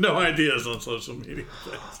have no ideas on social media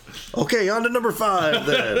things. Okay, on to number 5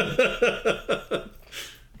 then.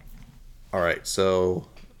 All right, so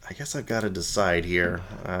I guess I've got to decide here.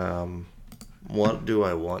 What do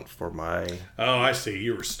I want for my... Oh, I see.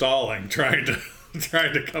 You were stalling, trying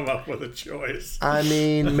to come up with a choice. I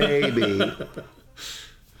mean, maybe.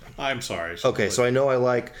 I'm sorry. Okay, so I know I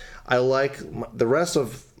like the rest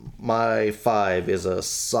of my 5 is a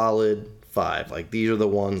solid 5. Like, these are the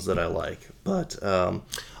ones that I like. But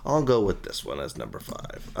I'll go with this one as number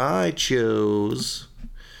 5. I chose...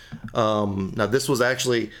 now, this was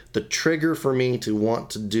actually the trigger for me to want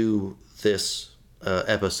to do this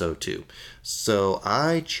episode too. So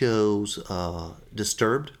I chose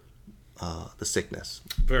Disturbed, The Sickness.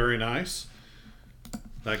 Very nice.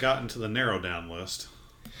 That got into the narrow down list.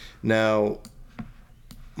 Now,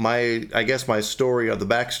 I guess my story, or the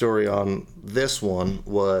backstory on this one,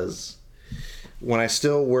 was when I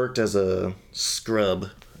still worked as a scrub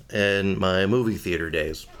in my movie theater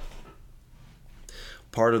days.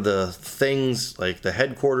 Part of the things, like the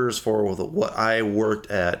headquarters for what I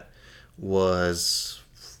worked at was,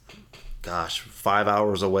 5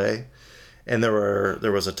 hours away. And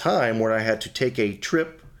there was a time where I had to take a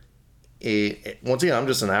trip. Once again, I'm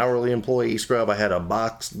just an hourly employee scrub. I had a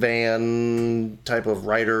box van type of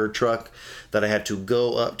rider truck that I had to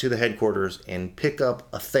go up to the headquarters and pick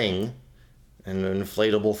up a thing, an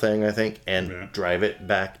inflatable thing, I think, and drive it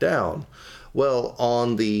back down. Well,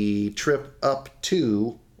 on the trip up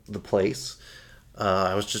to the place,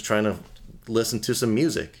 I was just trying to listen to some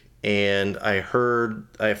music. And I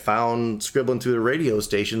found scribbling through the radio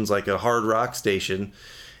stations, like a hard rock station,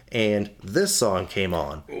 and this song came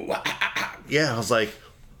on. Yeah, I was like,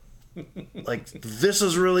 this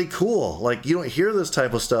is really cool. Like, you don't hear this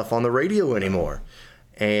type of stuff on the radio anymore.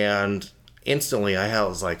 And instantly I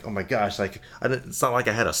was like, oh my gosh, like, it's not like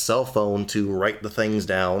I had a cell phone to write the things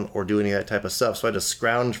down or do any of that type of stuff. So I had to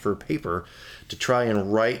scrounge for paper to try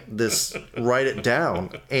and write it down.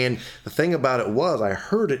 And the thing about it was, I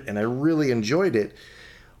heard it and I really enjoyed it,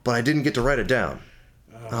 but I didn't get to write it down.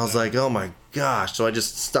 I was like, oh my gosh. So I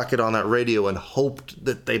just stuck it on that radio and hoped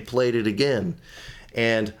that they played it again.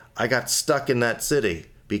 And I got stuck in that city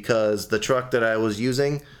because the truck that I was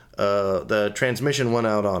using, the transmission went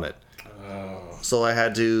out on it. So I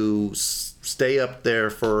had to stay up there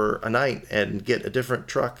for a night and get a different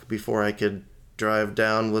truck before I could drive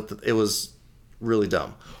down it was really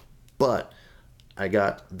dumb. But I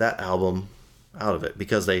got that album out of it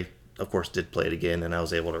because they, of course, did play it again, and I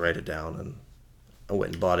was able to write it down, and I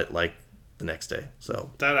went and bought it like the next day. So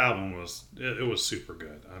that album was super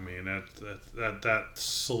good. I mean, that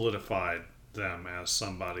solidified them as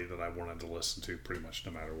somebody that I wanted to listen to pretty much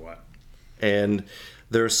no matter what. And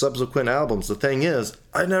their subsequent albums, the thing is,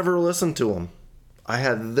 I never listened to them. I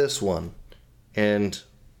had this one, and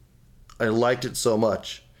I liked it so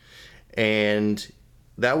much. And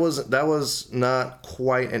that was not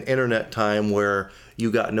quite an internet time where you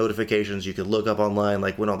got notifications you could look up online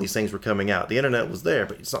like when all these things were coming out. The internet was there,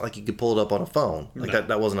 but it's not like you could pull it up on a phone. Like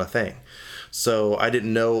that wasn't a thing. So I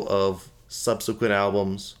didn't know of subsequent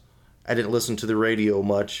albums. I didn't listen to the radio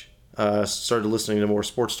much. Started listening to more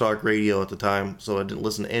sports talk radio at the time, so I didn't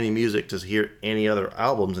listen to any music to hear any other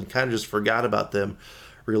albums, and kind of just forgot about them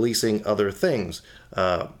releasing other things.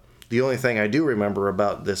 The only thing I do remember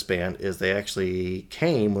about this band is they actually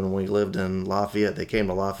came when we lived in Lafayette. They came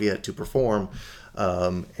to Lafayette to perform,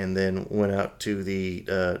 and then went out to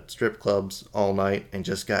the strip clubs all night and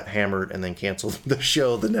just got hammered and then canceled the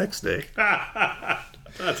show the next day.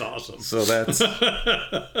 That's awesome. So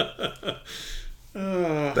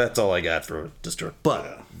that's all I got for Disturbed.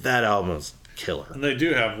 But that album is killer. And they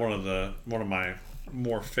do have one of my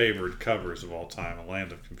more favored covers of all time. A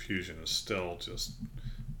Land of Confusion is still just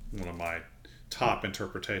one of my top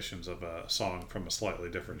interpretations of a song from a slightly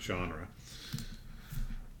different genre.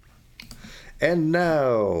 And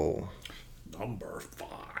now, number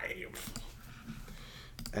 5.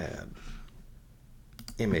 Add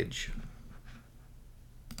Image.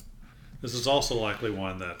 This is also likely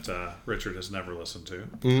one that Richard has never listened to.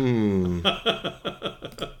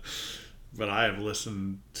 But I have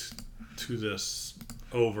listened to this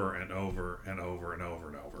over and over and over and over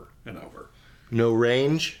and over and over. No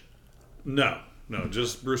Range? No,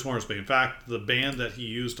 just Bruce Hornsby. In fact, the band that he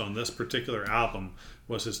used on this particular album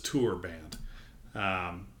was his tour band.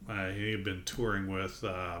 He had been touring with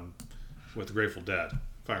Grateful Dead,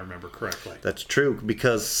 if I remember correctly. That's true,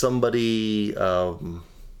 because somebody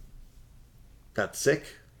got sick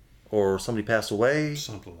or somebody passed away.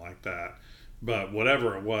 Something like that. But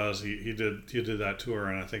whatever it was, he did that tour,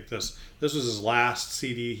 and I think this was his last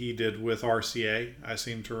CD he did with RCA, I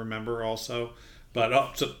seem to remember also.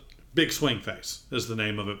 But so Big Swing Face is the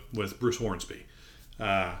name of it, with Bruce Hornsby.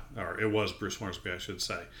 Or it was Bruce Hornsby, I should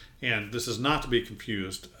say. And this is not to be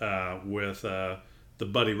confused with the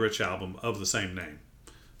Buddy Rich album of the same name.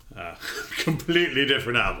 Completely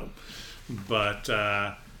different album. But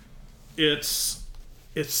it's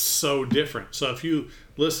so different. So if you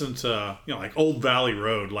listen to, like Old Valley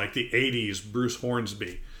Road, like the 80s Bruce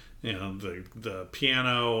Hornsby, the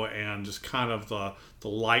piano and just kind of the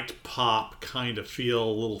light pop kind of feel,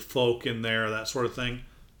 a little folk in there, that sort of thing.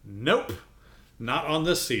 Nope. Not on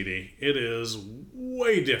this CD. It is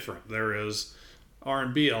way different. There is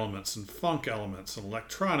R&B elements and funk elements and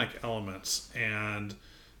electronic elements and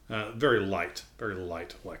very light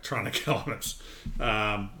electronic elements.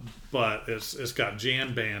 But it's got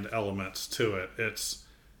jam band elements to it.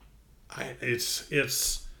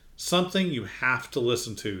 It's something you have to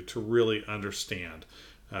listen to really understand.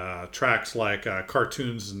 Tracks like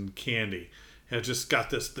Cartoons and Candy have just got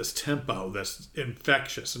this tempo that's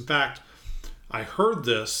infectious. In fact, I heard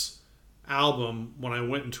this album when I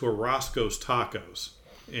went into a Roscoe's Tacos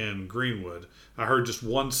in Greenwood. I heard just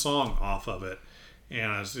one song off of it,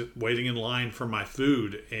 and I was waiting in line for my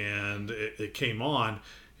food, and it came on,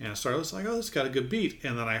 and I was like, oh, this got a good beat.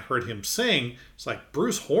 And then I heard him sing. It's like,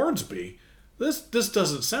 Bruce Hornsby? This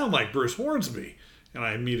doesn't sound like Bruce Hornsby. And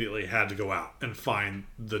I immediately had to go out and find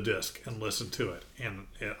the disc and listen to it. And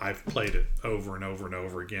I've played it over and over and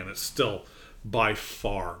over again. It's still by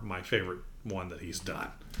far my favorite one that he's done.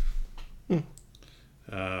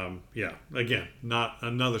 Again, not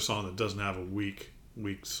another song that doesn't have a weak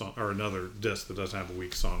song, or another disc that doesn't have a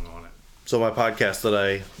weak song on it. So my podcast that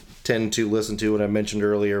I tend to listen to, and I mentioned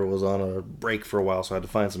earlier, was on a break for a while, so I had to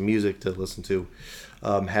find some music to listen to,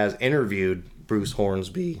 has interviewed Bruce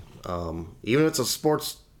Hornsby. Even if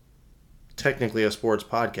it's technically a sports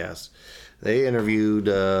podcast, they interviewed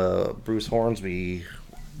Bruce Hornsby,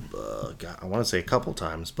 I want to say a couple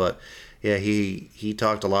times, but yeah, he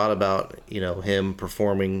talked a lot about, him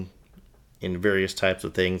performing in various types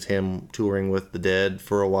of things, him touring with the Dead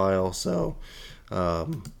for a while. So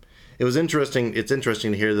it was interesting. It's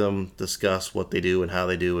interesting to hear them discuss what they do and how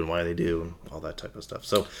they do and why they do and all that type of stuff.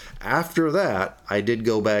 So after that, I did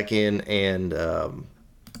go back in and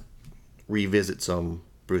revisit some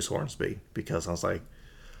Bruce Hornsby, because I was like,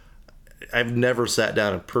 I've never sat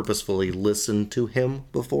down and purposefully listened to him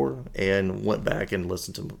before, and went back and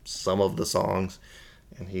listened to some of the songs,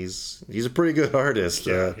 and he's a pretty good artist.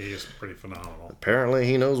 Yeah, he is pretty phenomenal. Apparently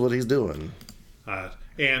he knows what he's doing. And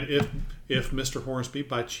if Mr. Hornsby,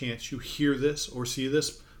 by chance you hear this or see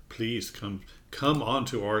this, please come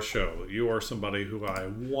onto our show. You are somebody who I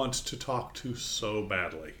want to talk to so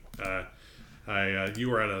badly. You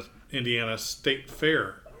were at a Indiana State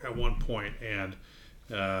Fair at one point, and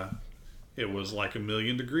it was like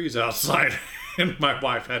 1,000,000 degrees outside, and my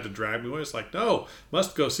wife had to drag me away. It's like, no,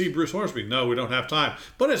 must go see Bruce Hornsby. No, we don't have time.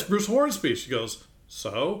 But it's Bruce Hornsby. She goes,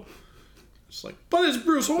 so? It's like, but it's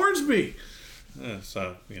Bruce Hornsby.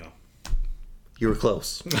 So, You were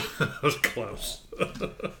close. I was close.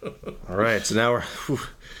 All right, so now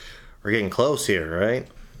we're getting close here, right?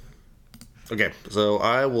 Okay, so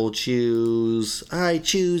I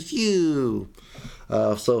choose you.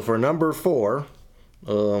 So for number 4,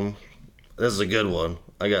 this is a good one.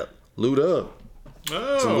 I got Luda.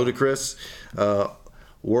 Oh. Some Ludacris.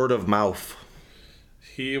 Word of Mouth.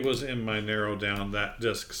 He was in my narrow down that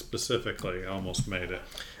disc specifically. I almost made it.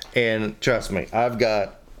 And trust me, I've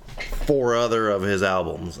got 4 other of his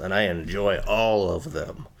albums, and I enjoy all of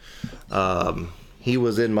them. He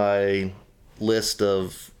was in my list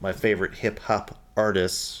of my favorite hip-hop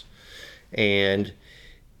artists. And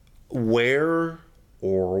where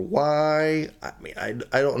or why, I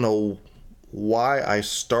don't know why I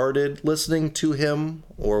started listening to him,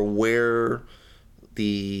 or where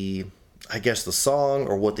the song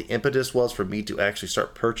or what the impetus was for me to actually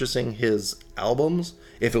start purchasing his albums.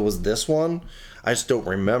 If it was this one, I just don't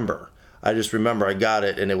remember. I just remember I got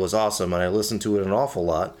it and it was awesome, and I listened to it an awful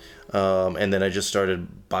lot. And then I just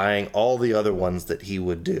started buying all the other ones that he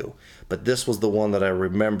would do. But this was the one that I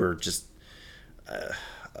remember just...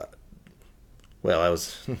 I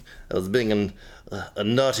was being a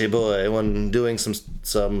naughty boy when doing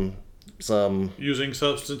some using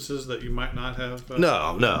substances that you might not have.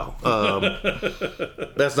 No,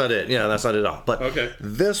 that's not it. Yeah, that's not it at all. But okay.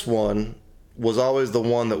 This one was always the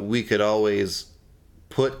one that we could always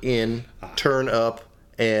put in, turn up,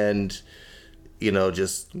 and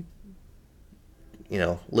just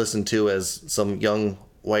listen to as some young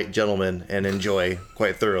white gentleman and enjoy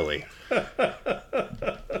quite thoroughly.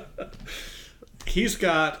 He's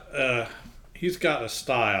got a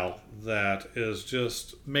style that is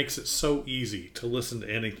just makes it so easy to listen to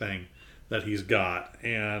anything that he's got,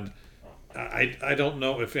 and I don't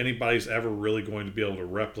know if anybody's ever really going to be able to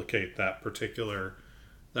replicate the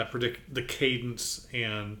cadence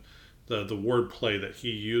and the wordplay that he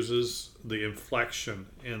uses. The inflection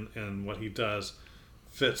in what he does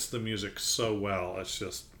fits the music so well. It's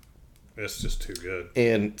just too good.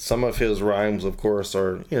 And some of his rhymes, of course,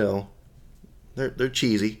 are they're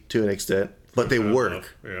cheesy to an extent, but they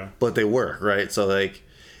work. Yeah. But they work, right? So like,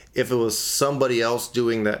 if it was somebody else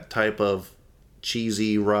doing that type of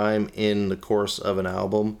cheesy rhyme in the course of an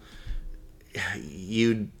album,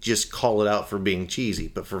 you'd just call it out for being cheesy.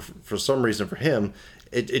 But for some reason, for him,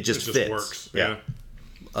 it just fits. Works. Yeah.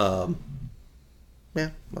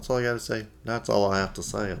 Yeah, that's all I got to say. That's all I have to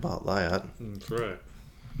say about that. That's right.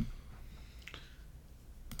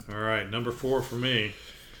 All right, number 4 for me.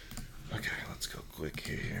 Okay, let's go quick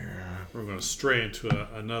here. We're going to stray into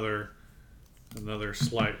another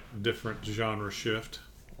slight different genre shift.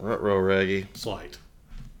 Retro reggae. Slight.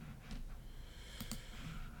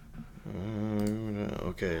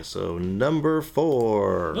 Okay, so number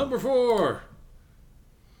 4. Number 4.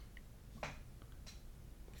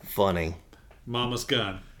 Funny. Mama's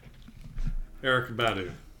Gun. Erykah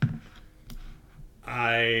Badu.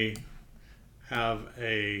 I have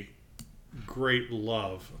a great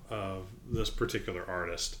love of this particular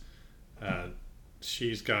artist.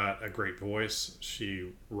 She's got a great voice.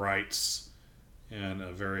 She writes in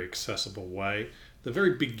a very accessible way. The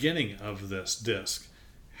very beginning of this disc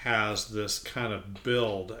has this kind of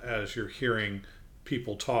build as you're hearing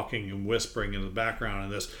people talking and whispering in the background,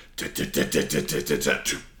 and this it's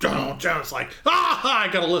like, I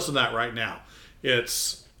gotta listen to that right now.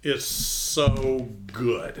 It's so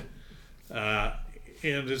good. And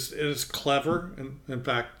it's clever. In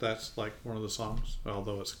fact, that's like one of the songs,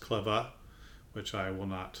 although it's clever, which I will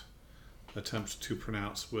not attempt to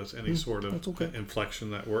pronounce with any sort of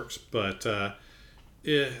inflection that works. But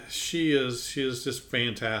she is just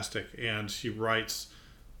fantastic, and she writes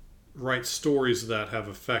stories that have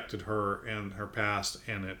affected her in her past,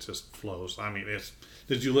 and it just flows. I mean,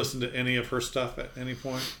 did you listen to any of her stuff at any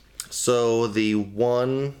point? So the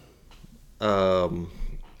one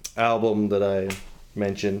album that I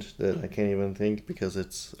mentioned that I can't even think because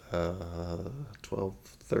it's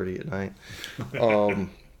 12:30 at night.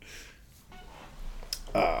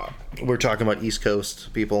 We're talking about East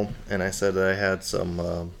Coast people, and I said that I had some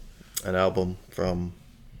an album from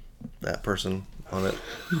that person on it.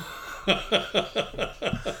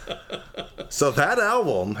 So that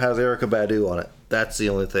album has Erykah Badu on it. That's the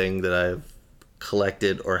only thing that I've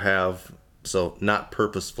collected or have, so not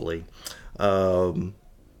purposefully. What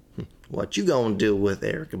you gonna do with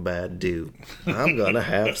Erykah Badu? I'm gonna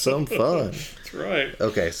have some fun. That's right.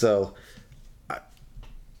 Okay, so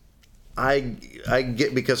I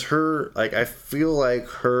get, because her, like, I feel like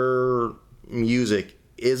her music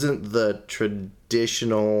isn't the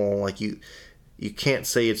traditional, like, you can't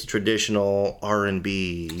say it's traditional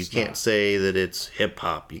R&B. You can't say that it's hip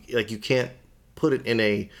hop. You can't put it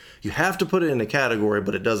in you have to put it in a category,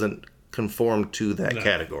 but it doesn't conform to that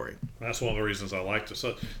category. That's one of the reasons I liked it.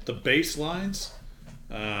 So the bass lines,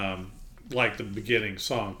 like the beginning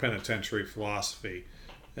song, Penitentiary Philosophy,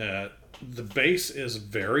 the bass is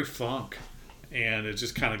very funk, and it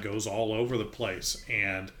just kind of goes all over the place.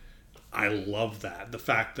 And I love that. The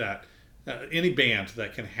fact that any band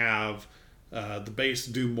that can have the bass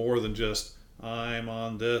do more than just, I'm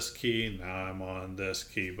on this key, now I'm on this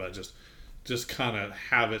key, but just kind of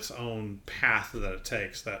have its own path that it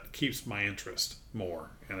takes, that keeps my interest more,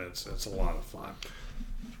 and it's a lot of fun.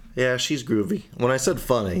 Yeah, she's groovy. When I said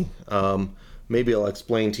funny, maybe I'll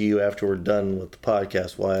explain to you after we're done with the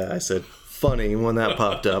podcast why I said funny when that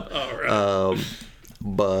popped up. All right.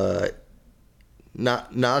 But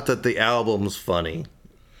not that the album's funny.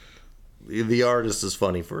 The artist is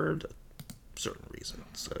funny for a certain reason.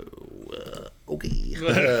 So, okay.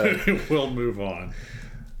 We'll move on.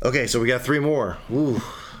 Okay, so we got 3 more. Ooh,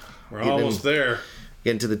 We're almost there.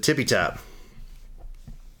 Getting to the tippy top.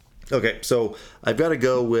 Okay, so I've got to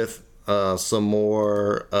go with some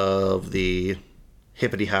more of the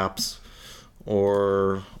hippity hops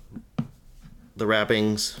or the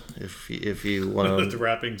wrappings, if you want to. The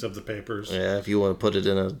wrappings of the papers. Yeah, if you want to put it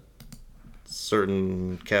in a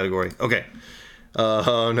certain category. Okay.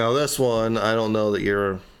 Now this one, I don't know that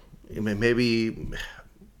you're. Maybe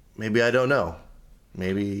I don't know.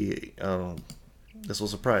 Maybe this will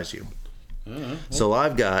surprise you. So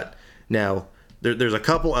I've got now. There's a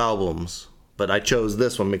couple albums, but I chose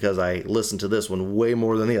this one because I listened to this one way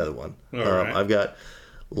more than the other one. Right. I've got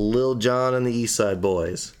Lil Jon and the East Side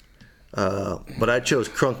Boys, but I chose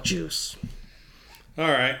Crunk Juice. All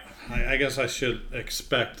right. I guess I should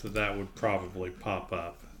expect that would probably pop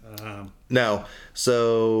up. Now,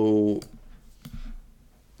 so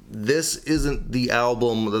this isn't the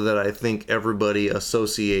album that I think everybody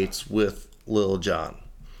associates with Lil Jon.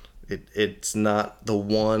 It's not the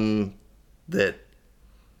one that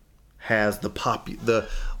has the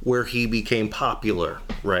where he became popular,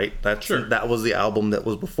 right? That was the album that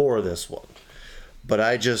was before this one. But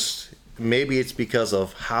maybe it's because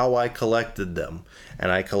of how I collected them,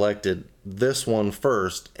 and I collected this one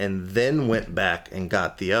first and then went back and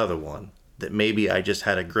got the other one, that maybe I just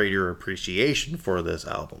had a greater appreciation for this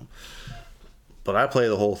album. But I play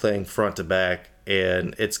the whole thing front to back,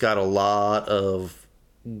 and it's got a lot of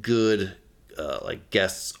good like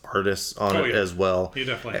guest artists on it as well. You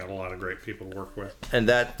definitely have a lot of great people to work with, and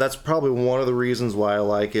that's probably one of the reasons why I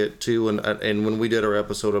like it too. And when we did our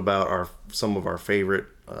episode about some of our favorite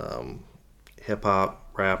hip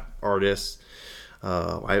hop rap artists,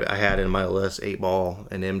 I had in my list 8Ball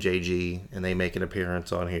and MJG, and they make an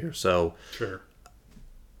appearance on here. So sure,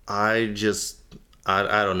 I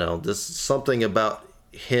don't know. There's something about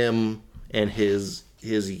him and his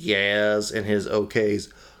yas and his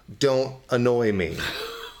okays don't annoy me.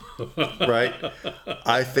 Right?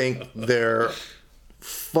 I think they're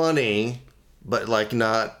funny, but like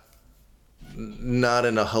not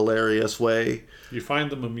in a hilarious way. You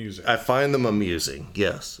find them amusing. I find them amusing,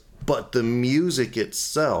 yes. But the music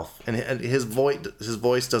itself, and his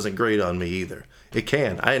voice doesn't grate on me either. It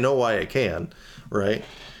can. I know why it can, right?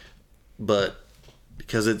 But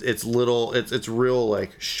because it's real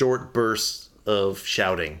like short bursts of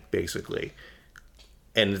shouting, basically.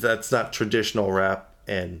 And that's not traditional rap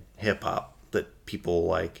and hip hop that people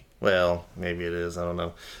like. Well, maybe it is, I don't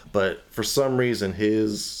know. But for some reason,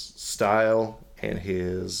 his style and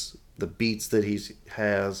the beats that he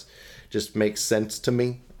has just makes sense to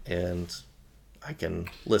me, and I can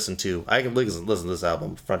listen to this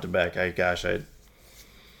album front to back. It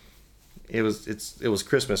was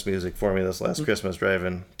Christmas music for me this last Christmas,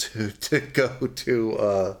 driving to go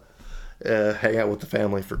to hang out with the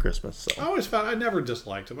family for Christmas. So. I never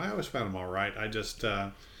disliked him. I always found him all right. I just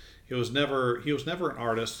he was never an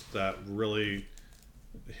artist that really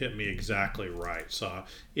hit me exactly right. So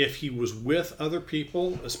if he was with other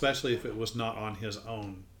people, especially if it was not on his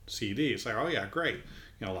own CD, it's like, oh yeah, great.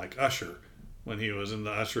 Like Usher, when he was in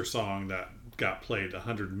the Usher song that got played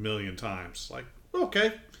 100 million times. Like,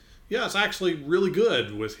 okay, yeah, it's actually really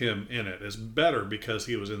good with him in it. It's better because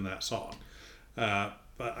he was in that song. But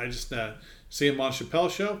I just see him on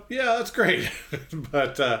Chappelle's show. Yeah, that's great.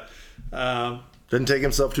 But didn't take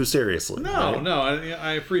himself too seriously. No, right? no,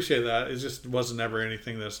 I appreciate that. It just wasn't ever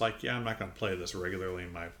anything that's like, yeah, I'm not going to play this regularly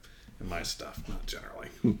in my stuff. Not generally.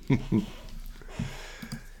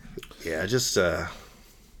 Yeah, just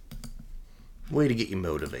Way to get you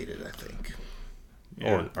motivated, I think.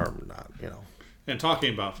 Yeah. Or not, you know. And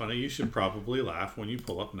talking about funny, you should probably laugh when you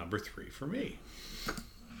pull up number 3 for me.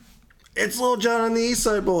 It's Lil Jon and the East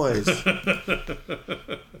Side Boys.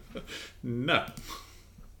 No.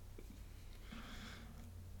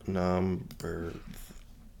 Number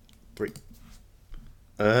 3.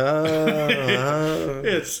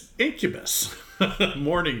 It's Incubus,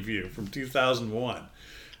 Morning View from 2001.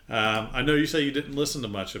 I know you say you didn't listen to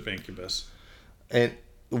much of Incubus. And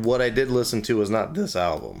what I did listen to was not this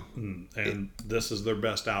album. And this is their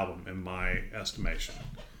best album, in my estimation.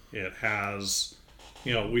 It has,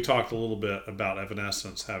 we talked a little bit about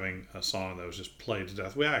Evanescence having a song that was just played to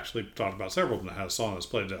death. We actually talked about several of them that had a song that was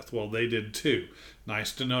played to death. Well, they did too.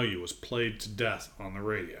 Nice to Know You was played to death on the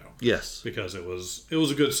radio. Yes. Because it was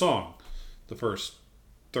a good song the first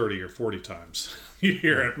 30 or 40 times you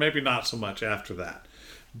hear it. Maybe not so much after that.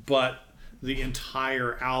 But the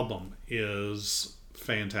entire album is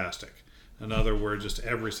fantastic. In other words, just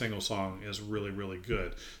every single song is really, really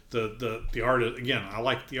good. The art of, again, I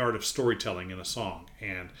like the art of storytelling in a song,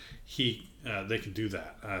 and they can do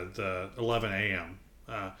that. The 11 a.m.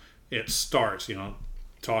 It starts,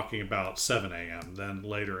 talking about 7 a.m. Then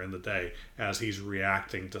later in the day, as he's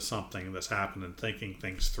reacting to something that's happened and thinking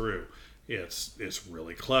things through, it's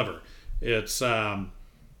really clever. It's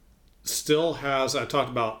still has, I talked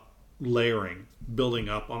about layering, building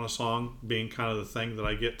up on a song being kind of the thing that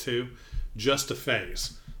I get to. Just a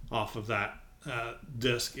Phase off of that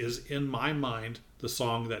disc is, in my mind, the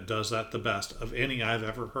song that does that the best of any I've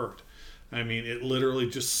ever heard. I mean, it literally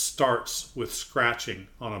just starts with scratching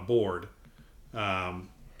on a board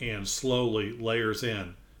and slowly layers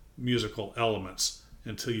in musical elements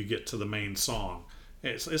until you get to the main song.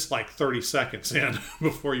 It's like 30 seconds in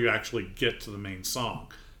before you actually get to the main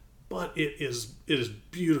song. But it is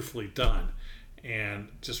beautifully done and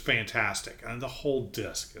just fantastic. And the whole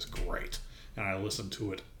disc is great. And I listen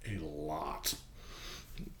to it a lot.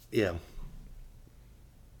 Yeah.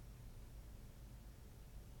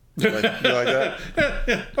 You like that?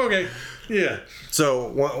 Yeah, okay. Yeah.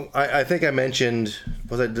 So I think I mentioned,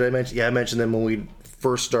 did I mention? Yeah, I mentioned them when we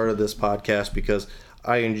first started this podcast because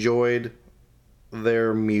I enjoyed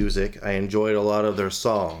their music. I enjoyed a lot of their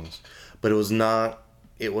songs, but it was not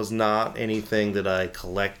anything that I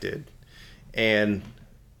collected. And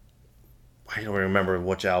I don't remember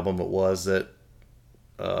which album it was that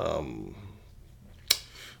my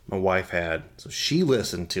wife had. So she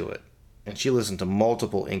listened to it. And she listened to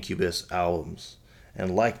multiple Incubus albums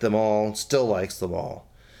and liked them all, still likes them all.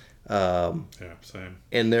 Yeah, same.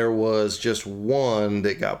 And there was just one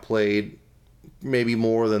that got played maybe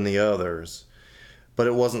more than the others. But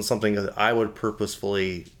it wasn't something that I would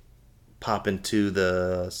purposefully pop into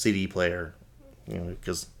the CD player,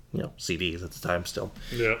 because, CDs at the time still.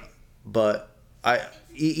 Yeah. But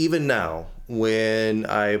even now, when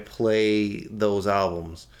I play those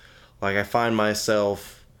albums, like I find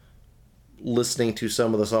myself listening to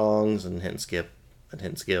some of the songs and hit and skip,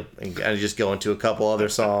 and I just go into a couple other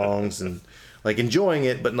songs and like enjoying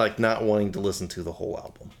it, but like not wanting to listen to the whole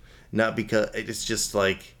album. Not because it's just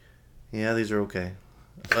like, yeah, these are okay.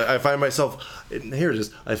 I find myself, here it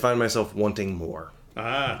is. I find myself wanting more.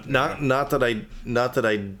 Not that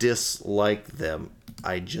I dislike them.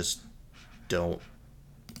 I just don't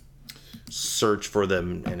search for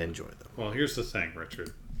them and enjoy them. Well, here's the thing,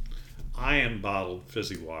 Richard. I am bottled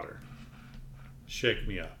fizzy water. Shake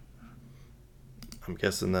Me Up. I'm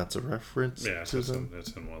guessing that's a reference to them.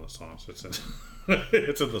 It's in one of the songs. It's in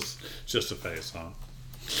this Just a Phase song.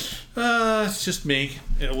 It's just me.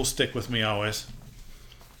 It will stick with me always.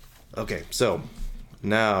 Okay, so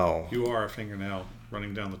now you are a fingernail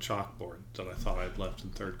running down the chalkboard that I thought I'd left in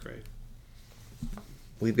 3rd grade.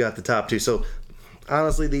 We've got the top 2. So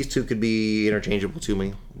honestly, these 2 could be interchangeable to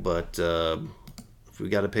me, but if we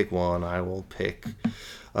got to pick one, I will pick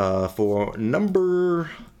for number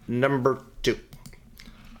 2.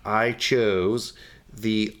 I chose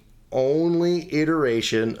the only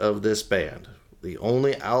iteration of this band, the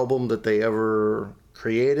only album that they ever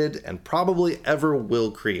created and probably ever will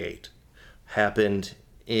create, happened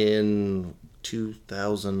in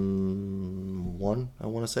 2001, I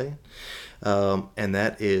want to say, and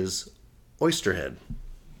that is Oysterhead,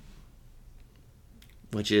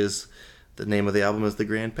 which is the name of the album is The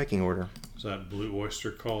Grand Pecking Order. Is that Blue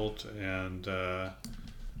Oyster Cult and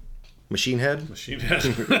Machine Head? Machine Head.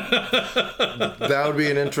 That would be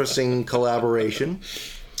an interesting collaboration.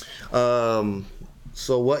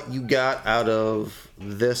 So what you got out of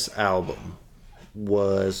this album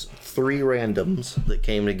was 3 randoms that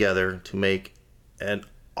came together to make an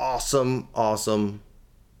awesome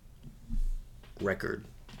record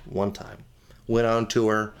one time. went on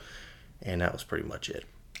tour, and that was pretty much it.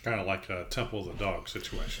 Kind of like a Temple of the Dog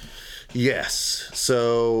situation. Yes.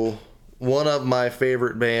 So one of my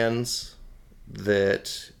favorite bands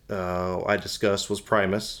that I discussed was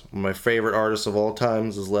Primus. One of my favorite artists of all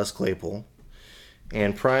times is Les Claypool.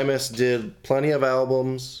 And Primus did plenty of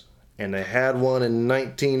albums, and they had one in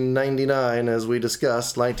 1999, as we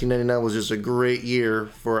discussed. 1999 was just a great year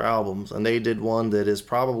for albums, and they did one that is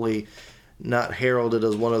probably not heralded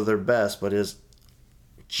as one of their best, but is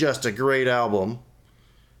just a great album.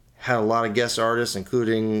 Had a lot of guest artists,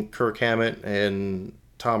 including Kirk Hammett and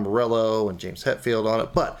Tom Morello and James Hetfield on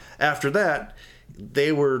it. But after that,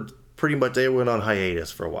 they went on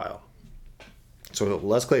hiatus for a while. So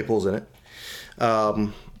Les Claypool's in it.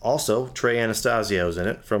 Also, Trey Anastasio's in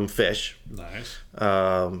it from Phish. Nice.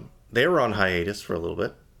 They were on hiatus for a little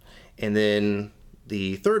bit. And then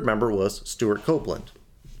the third member was Stuart Copeland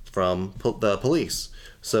from the Police.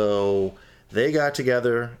 So they got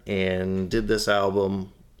together and did this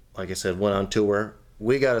album. Like I said, went on tour.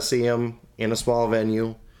 We got to see them in a small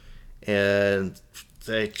venue, and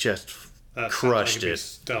they just crushed it.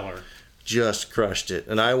 Stellar. Just crushed it.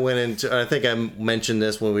 And I think I mentioned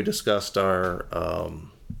this when we discussed our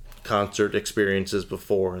concert experiences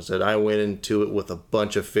before, is that I went into it with a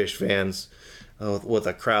bunch of Phish fans, with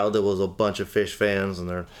a crowd that was a bunch of Phish fans,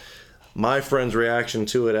 and my friend's reaction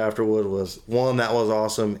to it afterward was, one, that was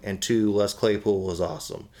awesome, and two, Les Claypool was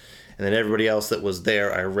awesome. And then everybody else that was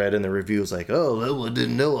there, I read in the reviews like, "Oh, I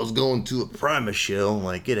didn't know I was going to a Primus show." I'm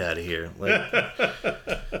like, get out of here. Like,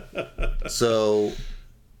 so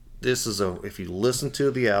this is if you listen to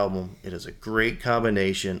the album, it is a great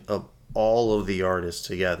combination of all of the artists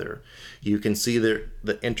together. You can see the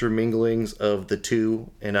interminglings of the two,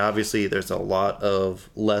 and obviously there's a lot of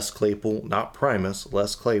Les Claypool, not Primus,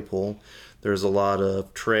 Les Claypool. There's a lot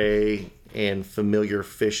of Trey and familiar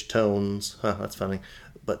Phish tones. That's funny.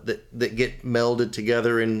 But that get melded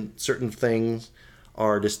together in certain things,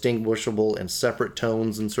 are distinguishable in separate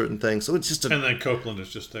tones in certain things. So it's just and then Copeland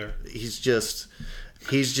is just there. He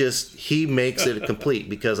makes it complete,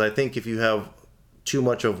 because I think if you have too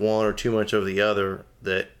much of one or too much of the other,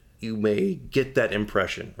 that you may get that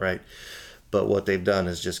impression, right? But what they've done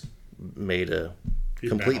is just made a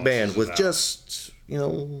complete band with just,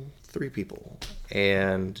 3 people.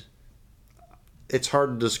 And it's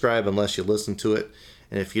hard to describe unless you listen to it.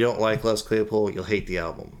 And if you don't like Les Claypool, you'll hate the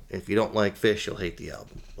album. If you don't like Phish, you'll hate the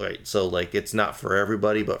album. Right? So, it's not for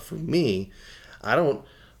everybody, but for me, I don't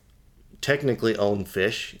technically own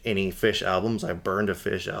any Phish albums. I burned a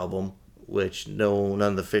Phish album, which none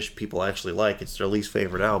of the Phish people actually like. It's their least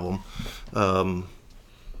favorite album. So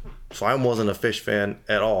I wasn't a Phish fan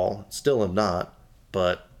at all. Still am not.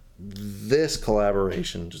 But this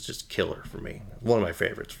collaboration is just killer for me. One of my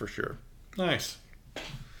favorites, for sure. Nice.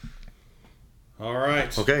 All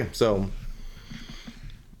right. Okay, so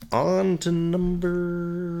on to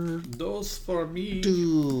number... Those for me.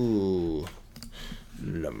 2.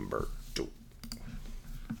 Number 2.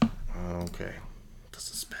 Okay. The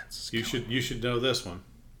suspense. You should know this one.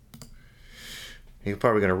 You're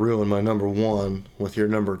probably going to ruin my number 1 with your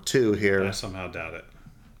number 2 here. I somehow doubt it.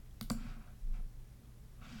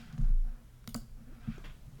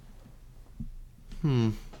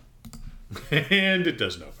 And it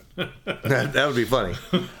doesn't open. that would be funny.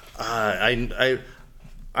 I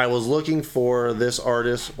was looking for this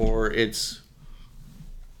artist or its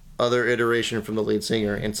other iteration from the lead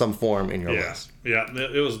singer in some form in your list. Yeah,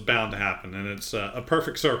 it was bound to happen, and it's A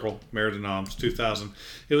Perfect Circle, Mare de Noms, 2000.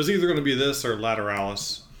 It was either going to be this or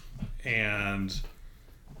Lateralis, and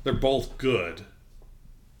they're both good,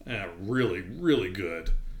 really, really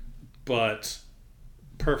good. But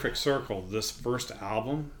Perfect Circle, this first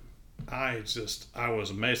album, I was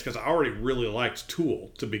amazed, because I already really liked Tool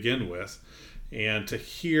to begin with, and to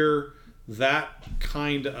hear that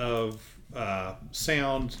kind of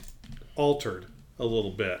sound altered a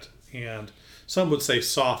little bit, and some would say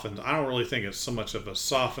softened. I don't really think it's so much of a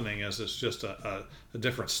softening as it's just a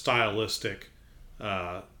different stylistic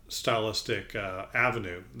avenue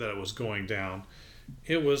that it was going down.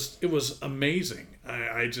 It was amazing.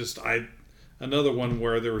 Another one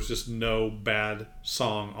where there was just no bad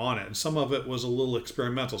song on it. And some of it was a little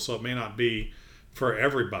experimental, so it may not be for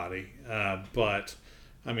everybody. But,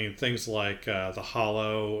 I mean, things like The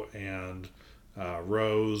Hollow and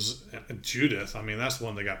Rose and Judith, I mean, that's the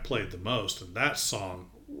one that got played the most. And that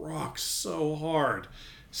song rocks so hard.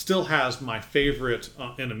 Still has my favorite,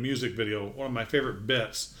 in a music video, one of my favorite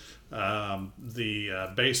bits,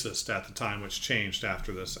 the bassist at the time, which changed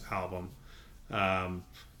after this album.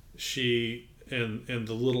 She... In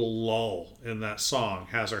the little lull in that song,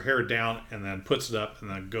 has her hair down and then puts it up and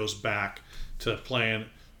then goes back to playing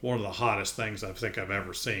one of the hottest things I think I've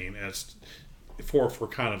ever seen. It's for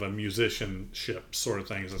kind of a musicianship sort of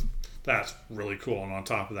things. That's really cool. And on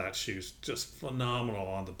top of that, she's just phenomenal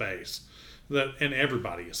on the bass. And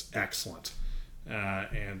everybody is excellent,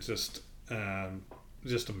 and just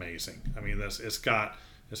amazing. I mean, it's got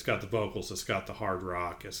the vocals, it's got the hard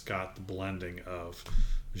rock, it's got the blending of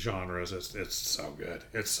genres. It's so good.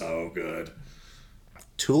 It's so good.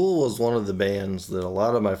 Tool was one of the bands that a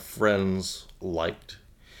lot of my friends liked,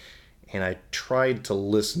 and I tried to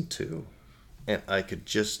listen to, and I could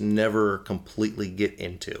just never completely get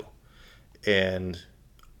into. And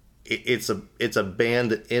it's a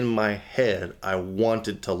band that in my head I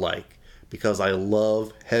wanted to like, because I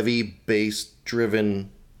love heavy bass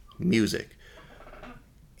driven music,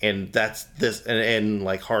 and that's this, and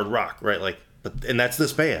like hard rock, right? Like, and that's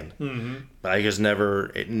this band. Mm-hmm. But I just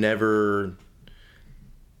never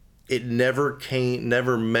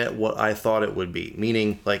met what I thought it would be.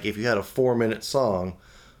 Meaning, like, if you had a 4-minute song,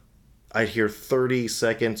 I'd hear 30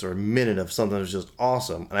 seconds or a minute of something that was just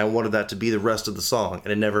awesome, and I wanted that to be the rest of the song,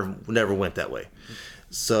 and it never went that way.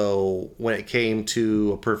 So when it came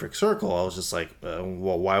to A Perfect Circle, I was just like,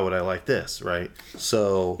 well, why would I like this, right?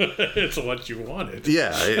 So it's what you wanted.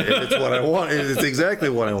 Yeah, it's what I wanted. It's exactly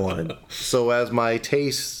what I wanted. So as my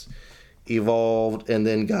tastes evolved and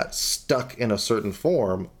then got stuck in a certain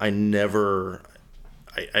form, I never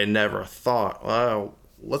thought, well,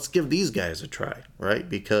 let's give these guys a try, right?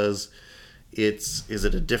 Because is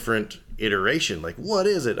it a different iteration? Like, what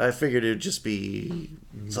is it? I figured it'd just be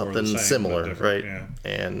something similar, right? Yeah.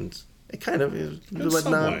 And it kind of is, in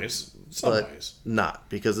some ways. Not,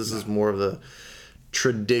 because this is more of the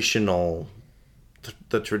traditional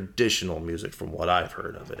music from what I've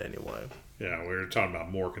heard of it anyway. Yeah, we were talking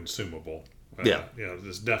about more consumable. Yeah,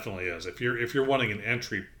 this definitely is. If you're wanting an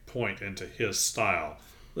entry point into his style,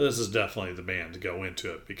 this is definitely the band to go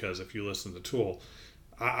into it, because if you listen to Tool,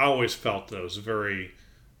 I always felt that it was very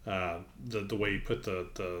the way you put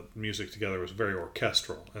the music together was very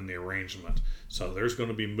orchestral in the arrangement. So there's going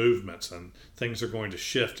to be movements and things are going to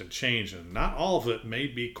shift and change, and not all of it may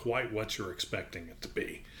be quite what you're expecting it to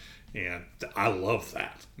be. And I love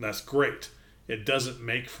that. That's great. It doesn't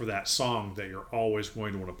make for that song that you're always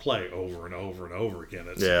going to want to play over and over and over again.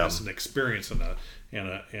 It's an experience and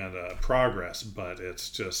a progress, but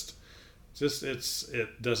it's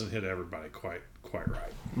it doesn't hit everybody quite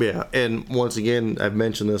right. Yeah, and once again, I've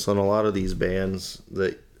mentioned this on a lot of these bands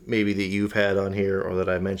that maybe that you've had on here or that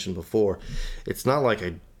I mentioned before. It's not like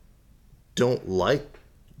I don't like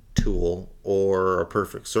Tool or A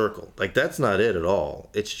Perfect Circle. Like, that's not it at all.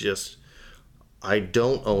 It's just I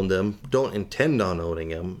don't own them, don't intend on owning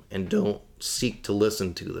them, and don't seek to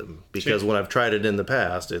listen to them, because when I've tried it in the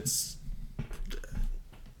past, it's...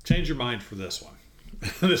 Change your mind for this one.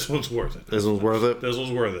 This one's worth it. This one's worth it? This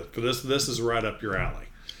one's worth it. This is right up your alley.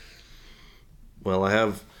 Well, I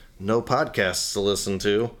have no podcasts to listen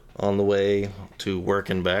to on the way to work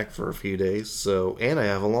and back for a few days, and I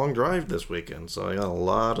have a long drive this weekend, so I got a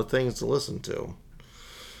lot of things to listen to.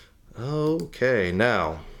 Okay,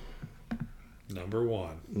 now... Number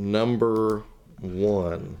one.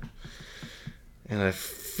 And I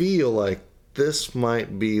feel like this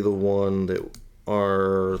might be the one that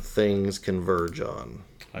our things converge on.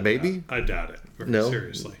 Maybe? I doubt it. No?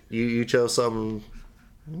 Seriously. You chose something...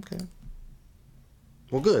 Okay.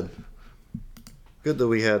 Well, good. Good that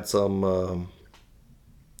we had some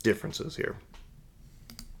differences here.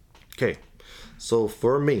 Okay. So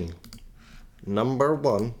for me, number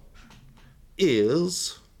one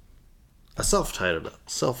is... a self-titled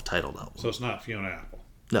album. So it's not Fiona Apple.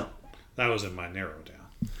 No. That was in my narrow down.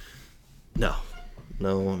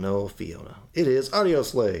 No, Fiona. It is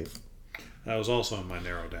Audioslave. That was also in my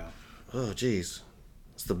narrow down. Oh, geez.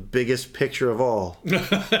 It's the biggest picture of all.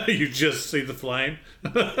 You just see the flame?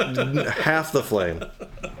 Half the flame.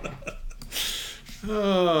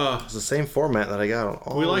 It's the same format that I got on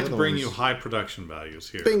all we like the to bring ones. you high production values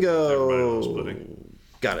here. Bingo!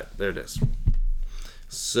 Got it. There it is.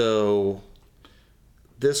 So,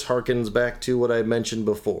 this harkens back to what I mentioned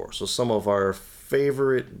before. So, some of our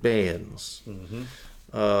favorite bands.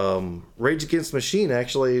 Mm-hmm. Rage Against the Machine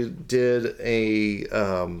actually did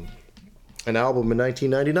an album in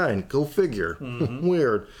 1999. Go figure. Mm-hmm.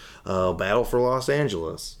 Weird. Battle for Los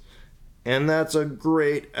Angeles. And that's a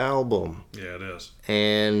great album. Yeah, it is.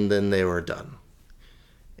 And then they were done.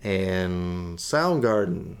 And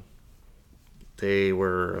Soundgarden... they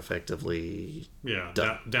were effectively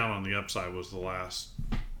done. Down on the Upside was the last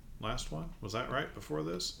last one. Was that right before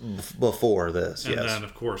this? Before this, and yes. And then,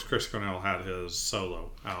 of course, Chris Cornell had his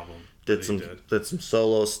solo album. Did some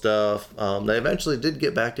solo stuff. They eventually did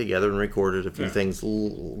get back together and recorded a few things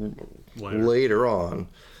later on.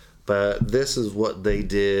 But this is what they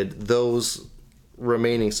did. Those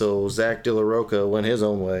remaining, so Zach De La Rocha went his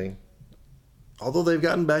own way. Although they've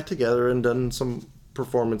gotten back together and done some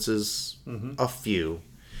performances, a few.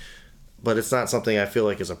 But it's not something I feel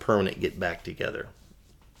like is a permanent get back together.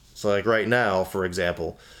 So like right now, for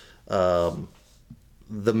example, the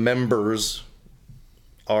members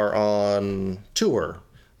are on tour.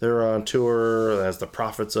 They're on tour as the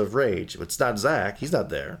Prophets of Rage. It's not Zach. He's not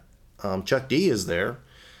there. Chuck D is there.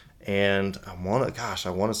 And I want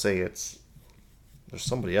to say there's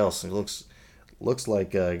somebody else. It looks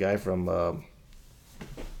like a guy from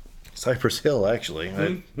Cypress Hill, actually.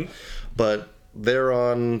 Right? But they're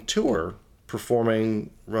on tour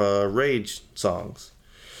performing Rage songs.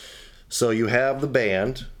 So you have the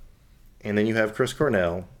band, and then you have Chris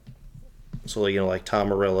Cornell. So, like Tom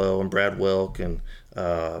Morello and Brad Wilk and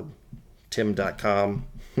Tim.com.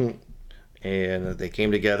 And they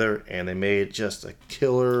came together and they made just a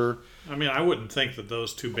killer. I mean, I wouldn't think that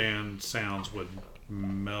those two band sounds would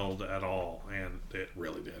meld at all, and it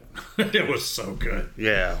really did. It was so good.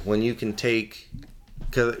 Yeah, when you can take,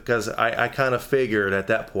 because I kind of figured at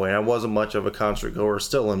that point, I wasn't much of a concert goer,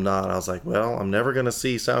 still am not. I was like, well, I'm never going to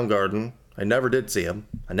see Soundgarden. I never did see him.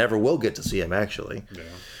 I never will get to see him, actually. Yeah.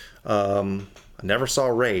 I never saw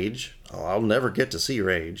Rage. I'll never get to see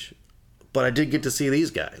Rage. But I did get to see these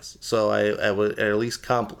guys. So I would at least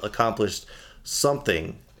accomplished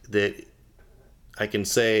something that I can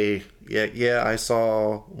say, yeah, I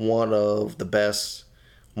saw one of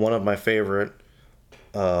my favorite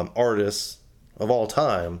artists of all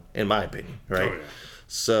time, in my opinion, right? Oh, yeah.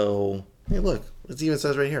 So, hey, look, it even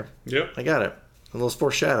says right here. Yep. I got it. A little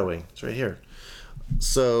foreshadowing. It's right here.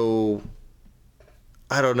 So,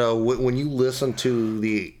 I don't know, when you listen to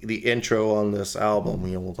the intro on this album,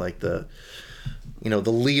 like the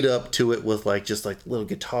lead up to it with just little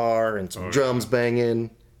guitar and some drums banging,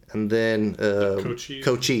 and then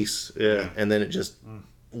Cochise, yeah, and then it just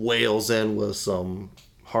wails in with some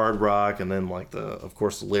hard rock, and then of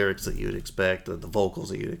course the lyrics that you'd expect, the vocals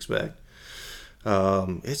that you'd expect.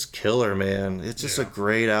 It's killer, man. It's just a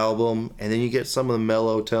great album, and then you get some of the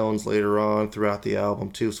mellow tones later on throughout the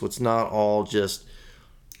album too, so it's not all just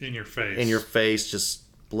in your face, just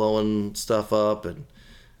blowing stuff up, and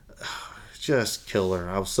just killer.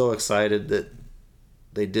 I was so excited that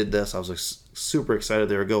they did this. I was super excited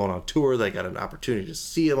they were going on tour. They got an opportunity to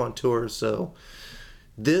see them on tour. So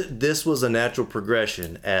this was a natural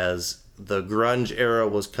progression as the grunge era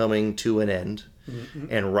was coming to an end,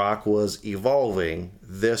 and rock was evolving.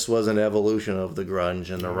 This was an evolution of the grunge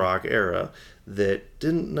and the rock era that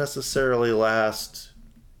didn't necessarily last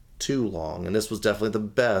too long, and this was definitely the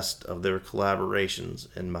best of their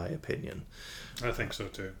collaborations, in my opinion. I think so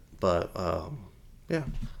too. But yeah,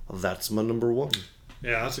 that's my number one.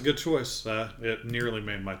 Yeah, that's a good choice. It nearly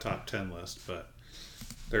made my top 10 list, but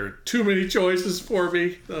there are too many choices for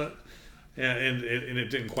me, and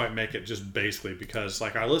it didn't quite make it, just basically because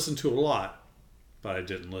I listened to it a lot, but I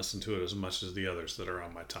didn't listen to it as much as the others that are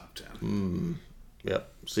on my top 10.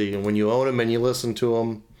 Yep. See, when you own them and you listen to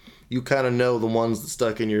them, you kind of know the ones that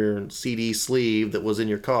stuck in your CD sleeve that was in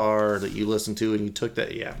your car that you listened to, and you took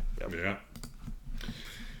that. Yeah. Yep. Yeah.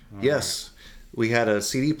 Yes. We had a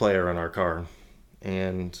CD player in our car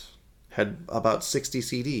and had about 60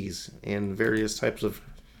 CDs in various types of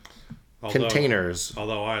containers.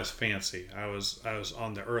 Although I was fancy. I was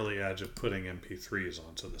on the early edge of putting MP3s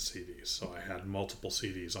onto the CDs, so I had multiple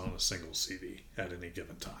CDs on a single CD at any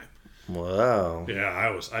given time. Wow.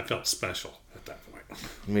 Yeah, I felt special at that point.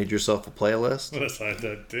 You made yourself a playlist? Yes, I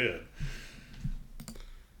did.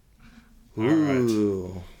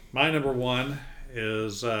 Ooh. All right. My number one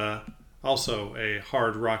is also a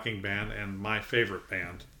hard rocking band, and my favorite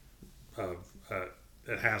band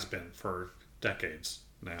it has been for decades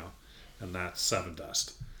now, and that's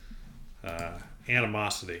Sevendust.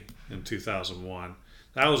 Animosity in 2001.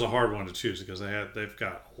 That was a hard one to choose because they've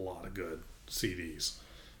got a lot of good CDs,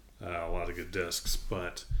 a lot of good discs,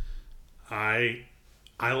 but I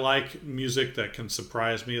like music that can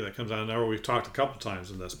surprise me, that comes out. I know we've talked a couple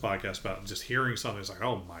times in this podcast about just hearing something. It's like,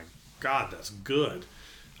 oh my God, that's good.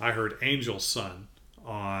 I heard Angel's Son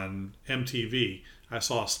on MTV. I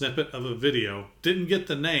saw a snippet of a video, didn't get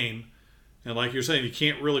the name, and like you're saying, you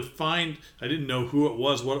can't really find, I didn't know who it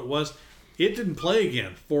was, what it was. It didn't play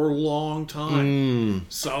again for a long time.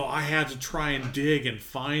 So I had to try and dig and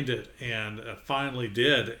find it, and finally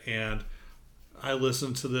did. And I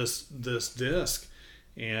listened to this disc,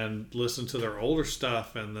 and listened to their older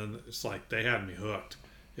stuff, and then it's like they had me hooked.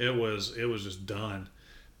 It was just done.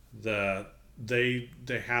 They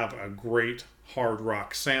have a great hard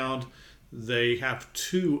rock sound. They have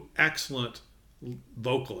two excellent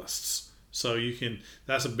vocalists, so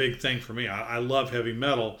that's a big thing for me. I love heavy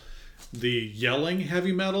metal. The yelling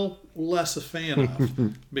heavy metal, less a fan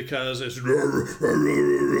of, because it's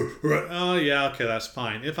oh yeah, okay, that's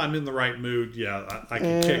fine. If I'm in the right mood, yeah, I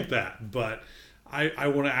can kick that. But I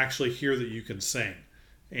want to actually hear that you can sing,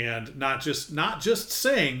 and not just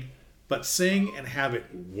sing, but sing and have it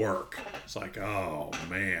work. It's like, oh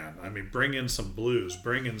man, I mean, bring in some blues,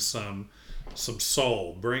 bring in some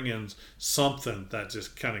soul, bring in something that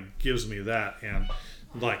just kind of gives me that. And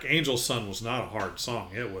like Angel's Son was not a hard song.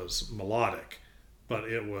 It was melodic, but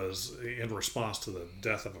it was in response to the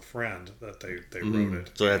death of a friend that they wrote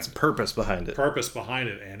it. So that's purpose behind it. Purpose behind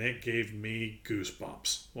it, and it gave me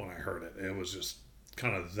goosebumps when I heard it. It was just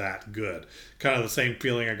kind of that good. Kind of the same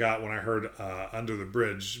feeling I got when I heard Under the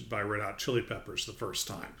Bridge by Red Hot Chili Peppers the first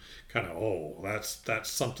time. Kind of, oh, that's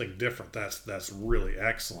something different. That's really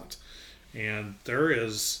excellent. And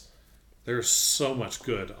there's so much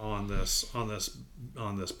good on this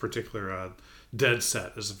particular Dead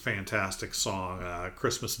Set is a fantastic song.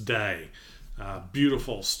 Christmas Day,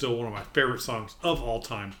 beautiful, still one of my favorite songs of all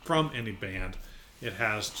time from any band. It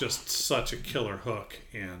has just such a killer hook,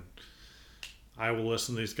 and I will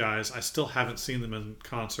listen to these guys. I still haven't seen them in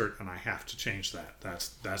concert, and I have to change that.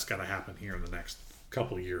 That's got to happen here in the next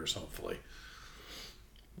couple of years, hopefully.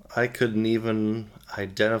 I couldn't even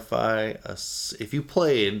identify if you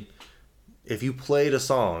played a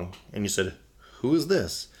song and you said, "Who is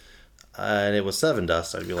this?" And it was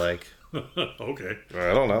Sevendust, I'd be like, okay,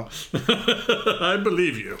 I don't know. I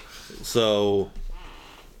believe you. So,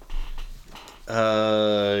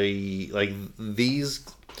 like these,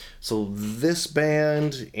 so this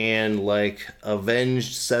band and like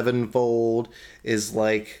Avenged Sevenfold is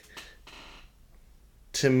like,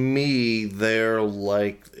 to me, they're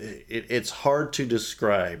like, it's hard to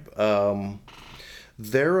describe.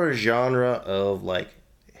 They're a genre of like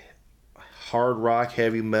hard rock,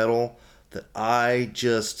 heavy metal that I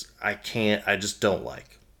just don't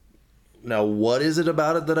like. Now, what is it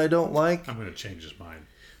about it that I don't like? I'm going to change his mind.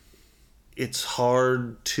 It's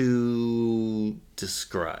hard to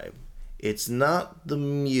describe. It's not the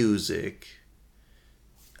music.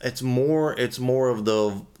 It's more of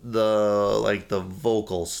the like the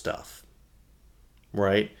vocal stuff.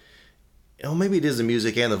 Right? Maybe it is the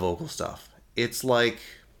music and the vocal stuff. It's like,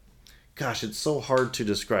 gosh, it's so hard to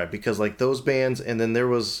describe, because like those bands, and then there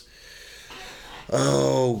was,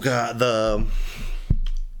 oh god,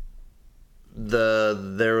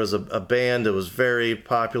 there was a band that was very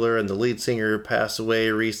popular, and the lead singer passed away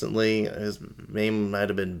recently. His name might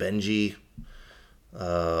have been Benji.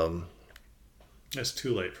 It's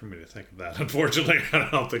too late for me to think of that. Unfortunately, I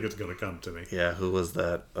don't think it's going to come to me. Yeah, who was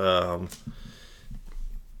that?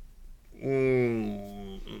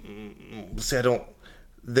 See, I don't.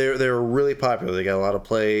 They're really popular. They got a lot of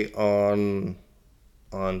play on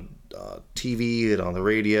TV and on the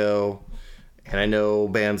radio. And I know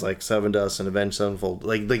bands like Sevendust and Avenged Sevenfold,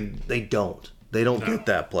 like they don't get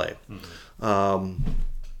that play. Mm-hmm.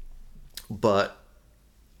 But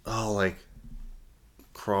like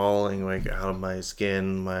Crawling like out of my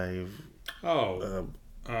skin,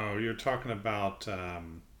 you're talking about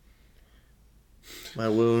my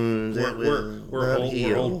wounds.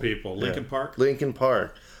 We're old people. Linkin Park. Linkin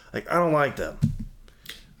Park. Like, I don't like them.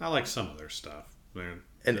 I like some of their stuff.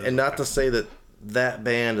 And not to say that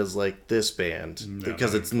band is like this band,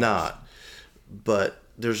 because it's not. But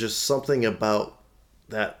there's just something about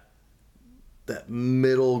that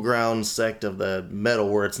middle ground sect of the metal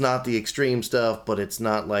where it's not the extreme stuff, but it's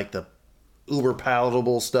not like the uber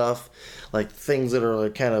palatable stuff, like things that are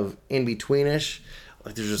like kind of in betweenish.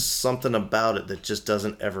 Like, there's just something about it that just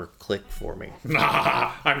doesn't ever click for me.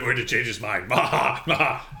 I'm going to change his mind.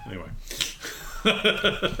 Anyway.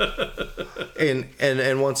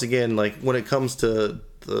 and once again, like when it comes to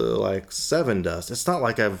the like Sevendust, it's not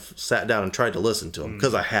like I've sat down and tried to listen to them,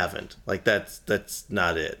 because I haven't. Like that's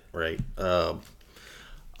not it, right?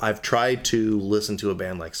 I've tried to listen to a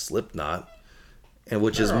band like Slipknot, and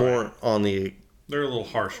which is more on the, they're a little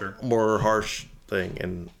harsher, more harsh thing,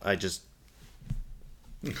 and I can't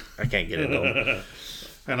get into them.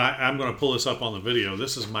 And I'm going to pull this up on the video.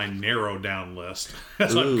 This is my narrow down list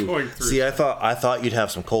as I'm going through. See, I thought you'd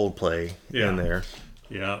have some Coldplay in there.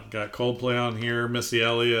 Yeah, got Coldplay on here, Missy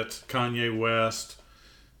Elliott, Kanye West,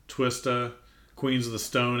 Twista, Queens of the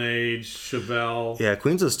Stone Age, Chevelle. Yeah,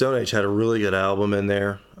 Queens of the Stone Age had a really good album in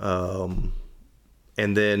there. And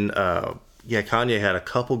then yeah, Kanye had a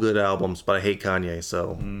couple good albums, but I hate Kanye,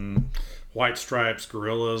 so. White Stripes,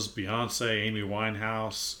 Gorillaz, Beyonce, Amy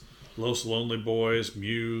Winehouse, Los Lonely Boys,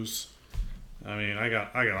 Muse. I mean, I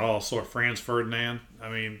got all sorts. Franz Ferdinand. I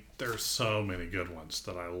mean, there's so many good ones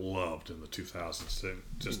that I loved in the 2000s that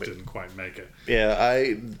just didn't quite make it.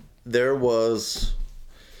 Yeah, there was,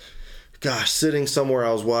 gosh, sitting somewhere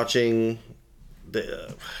I was watching,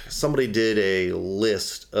 somebody did a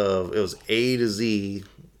list of, it was A to Z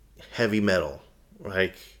heavy metal.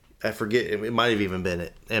 Like, I forget, it might have even been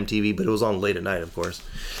at MTV, but it was on late at night, of course.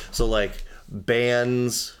 So, like,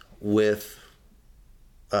 bands with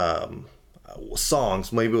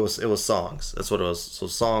songs, maybe it was songs. That's what it was. So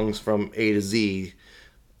songs from A to Z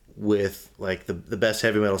with like the best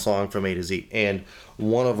heavy metal song from A to Z. And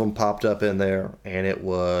one of them popped up in there, and it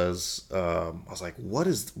was I was like, what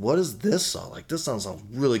is this song? Like, this sounds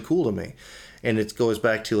really cool to me. And it goes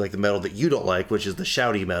back to like the metal that you don't like, which is the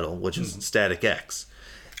shouty metal, which is Static X.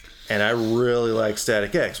 And I really like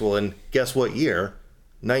Static X. Well, and guess what year?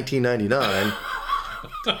 1999.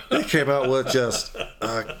 They came out with just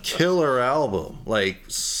a killer album, like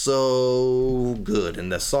so good.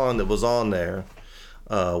 And the song that was on there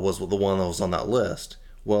was the one that was on that list.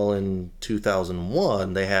 Well, in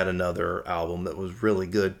 2001, they had another album that was really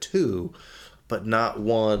good too, but not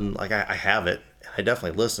one, like I have it, I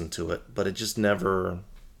definitely listened to it, but it just never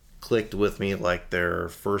clicked with me like their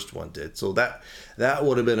first one did. So that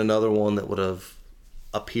would have been another one that would have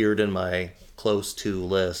appeared in my close to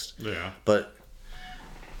list. Yeah. But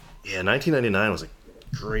yeah, 1999 was a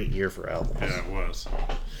great year for albums. Yeah, it was.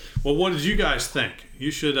 Well, what did you guys think?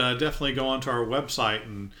 You should definitely go onto our website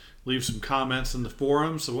and leave some comments in the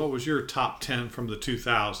forums. So what was your top 10 from the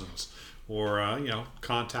 2000s? Or,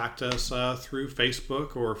 contact us through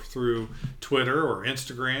Facebook or through Twitter or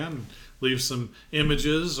Instagram. Leave some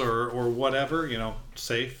images or whatever,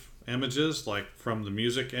 safe images, like from the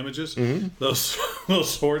music images, those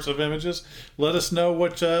sorts of images. Let us know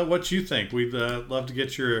what you think. We'd love to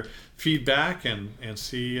get your feedback and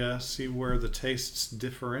see where the tastes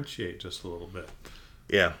differentiate just a little bit.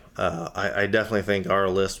 Yeah, I definitely think our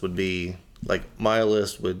list would be, like, my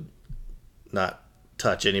list would not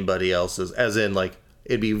touch anybody else's, as in, like,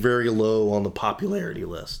 it'd be very low on the popularity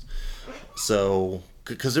list. So,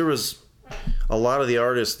 because there was a lot of the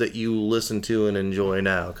artists that you listen to and enjoy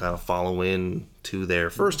now kind of follow in to their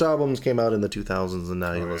first albums came out in the 2000s, and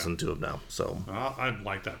now you listen to them now. So I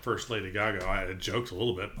like that first Lady Gaga. I had joked a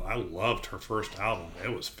little bit, but I loved her first album.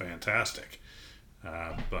 It was fantastic.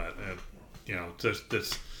 But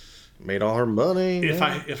this made all her money. If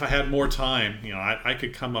I had more time, I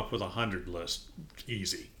could come up with 100 list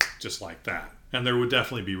easy, just like that. And there would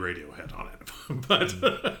definitely be Radiohead on it. But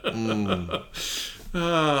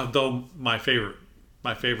though my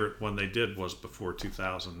favorite one they did was before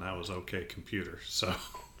 2000. That was OK Computer. So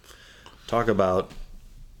talk about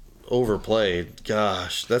overplayed.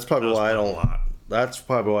 Gosh, that's probably why I don't. That's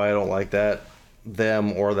probably why I don't like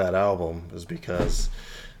them or that album, is because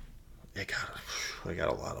it got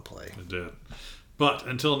a lot of play. It did. But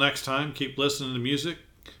until next time, keep listening to music,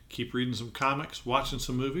 keep reading some comics, watching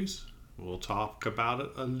some movies. We'll talk about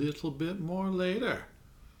it a little bit more later.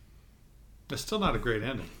 It's still not a great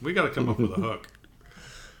ending. We got to come up with a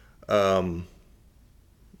hook.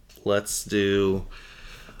 Let's do.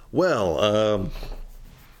 Well,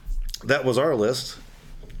 that was our list.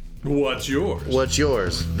 What's yours? What's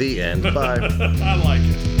yours? The end. Bye. I like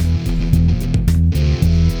it.